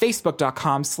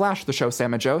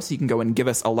facebook.com/theshowsamandjoe. So you can go and give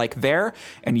us a like there,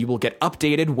 and you will get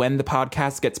updated when the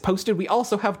podcast gets posted. We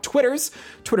also have Twitters.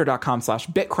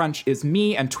 Twitter.com/BitCrunch is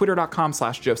me, and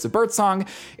Twitter.com/JosephBirdsong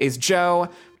is Joe.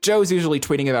 Joe's usually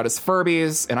tweeting about his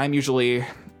Furbies, and I'm usually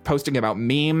posting about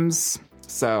memes.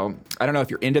 So I don't know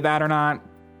if you're into that or not.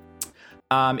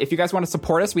 If you guys want to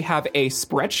support us, we have a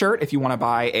Spreadshirt. If you want to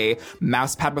buy a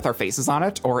mouse pad with our faces on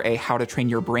it or a How to Train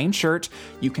Your Brain shirt,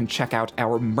 you can check out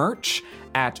our merch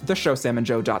at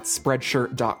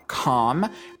theshowsamandjoe.spreadshirt.com.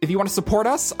 If you want to support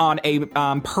us on a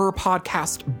per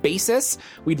podcast basis,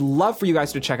 we'd love for you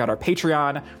guys to check out our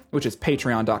Patreon, which is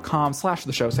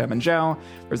patreon.com/theshowsamandjoe.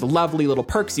 There's lovely little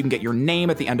perks. You can get your name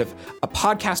at the end of a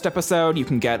podcast episode. You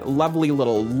can get lovely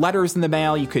little letters in the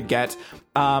mail. You could get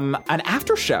an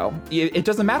after show. It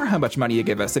doesn't matter how much money you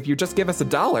give us. If you just give us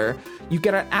 $1, you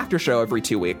get an after show every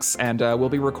 2 weeks, and we'll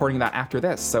be recording that after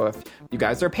this. So if you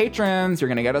guys are patrons, you're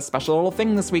going to get a special little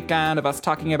thing this weekend of us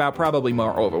talking about probably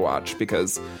more Overwatch,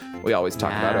 because we always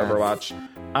talk about Overwatch.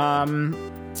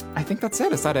 I think that's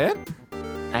it. Is that it?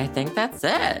 I think that's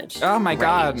it. Oh my Great.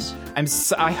 God.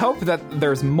 I hope that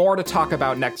there's more to talk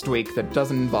about next week that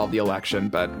doesn't involve the election,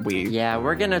 but Yeah,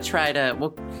 we're going to try to,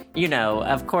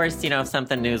 of course, if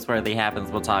something newsworthy happens,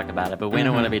 we'll talk about it, but we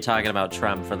don't want to be talking about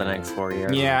Trump for the next 4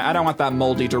 years. Yeah, I don't want that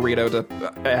moldy Dorito to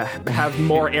have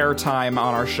more airtime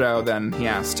on our show than he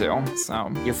has to,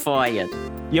 so. You're fired.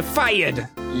 You're fired!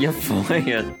 You're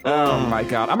fired. Oh my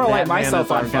God. I'm going to light myself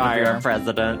on fire. Gonna be our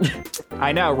president.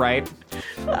 I know, right?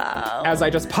 As I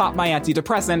just pop my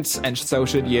antidepressant, and so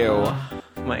should you. Oh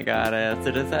my God,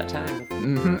 it is that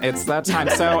time. It's that time.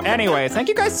 So anyways, thank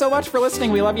you guys so much for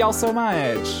listening. We love y'all so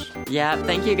much. Yeah,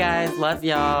 thank you guys. Love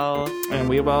y'all. And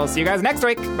we will see you guys next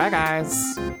week. Bye, guys.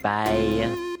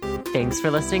 Bye. Thanks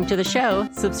for listening to the show.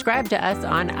 Subscribe to us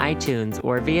on iTunes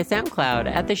or via SoundCloud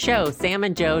at the show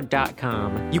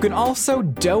samandjoe.com. You can also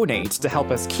donate to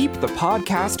help us keep the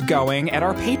podcast going at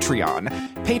our Patreon.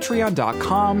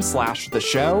 Patreon.com/the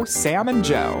show Sam and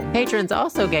Joe. Patrons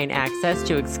also gain access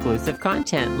to exclusive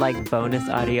content like bonus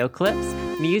audio clips,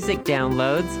 music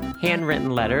downloads,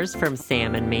 handwritten letters from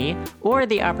Sam and me, or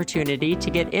the opportunity to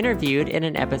get interviewed in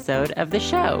an episode of the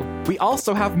show. We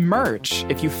also have merch.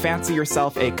 If you fancy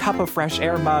yourself a cup of fresh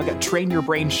air mug, train your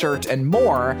brain shirt, and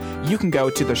more, you can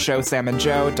go to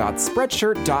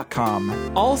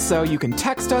theshowsamandjoe.spreadshirt.com. Also, you can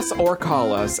text us or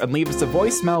call us and leave us a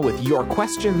voicemail with your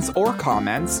questions or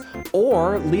comments,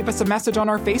 or leave us a message on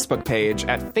our Facebook page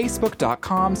at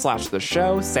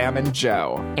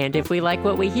facebook.com/theshowsamandjoe. And if we like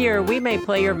what we hear, we may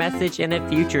play your message in a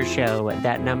future show.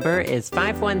 That number is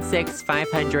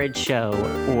 516-500-SHOW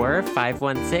or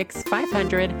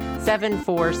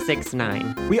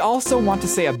 516-500-7469. We also want to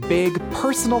say a big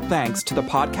personal thanks to the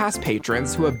podcast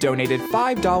patrons who have donated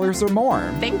 $5 or more.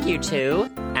 Thank you to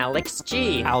Alex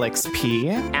G, Alex P,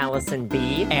 Allison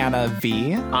B, Anna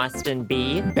V, Austin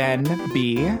B, Ben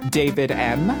B, David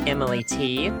M, Emily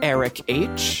T, Eric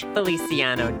H,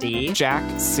 Feliciano D, Jack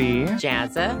C,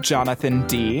 Jazza, Jonathan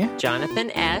D,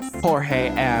 Jonathan S, Jorge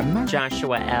M,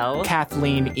 Joshua L,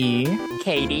 Kathleen E,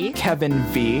 Katie, Kevin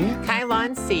V,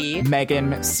 Kylon C,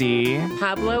 Megan C,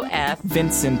 Pablo F,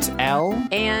 Vincent L,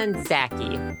 and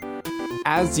Zachy.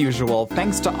 As usual,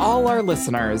 thanks to all our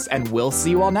listeners, and we'll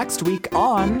see you all next week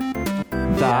on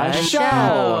The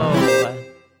Show.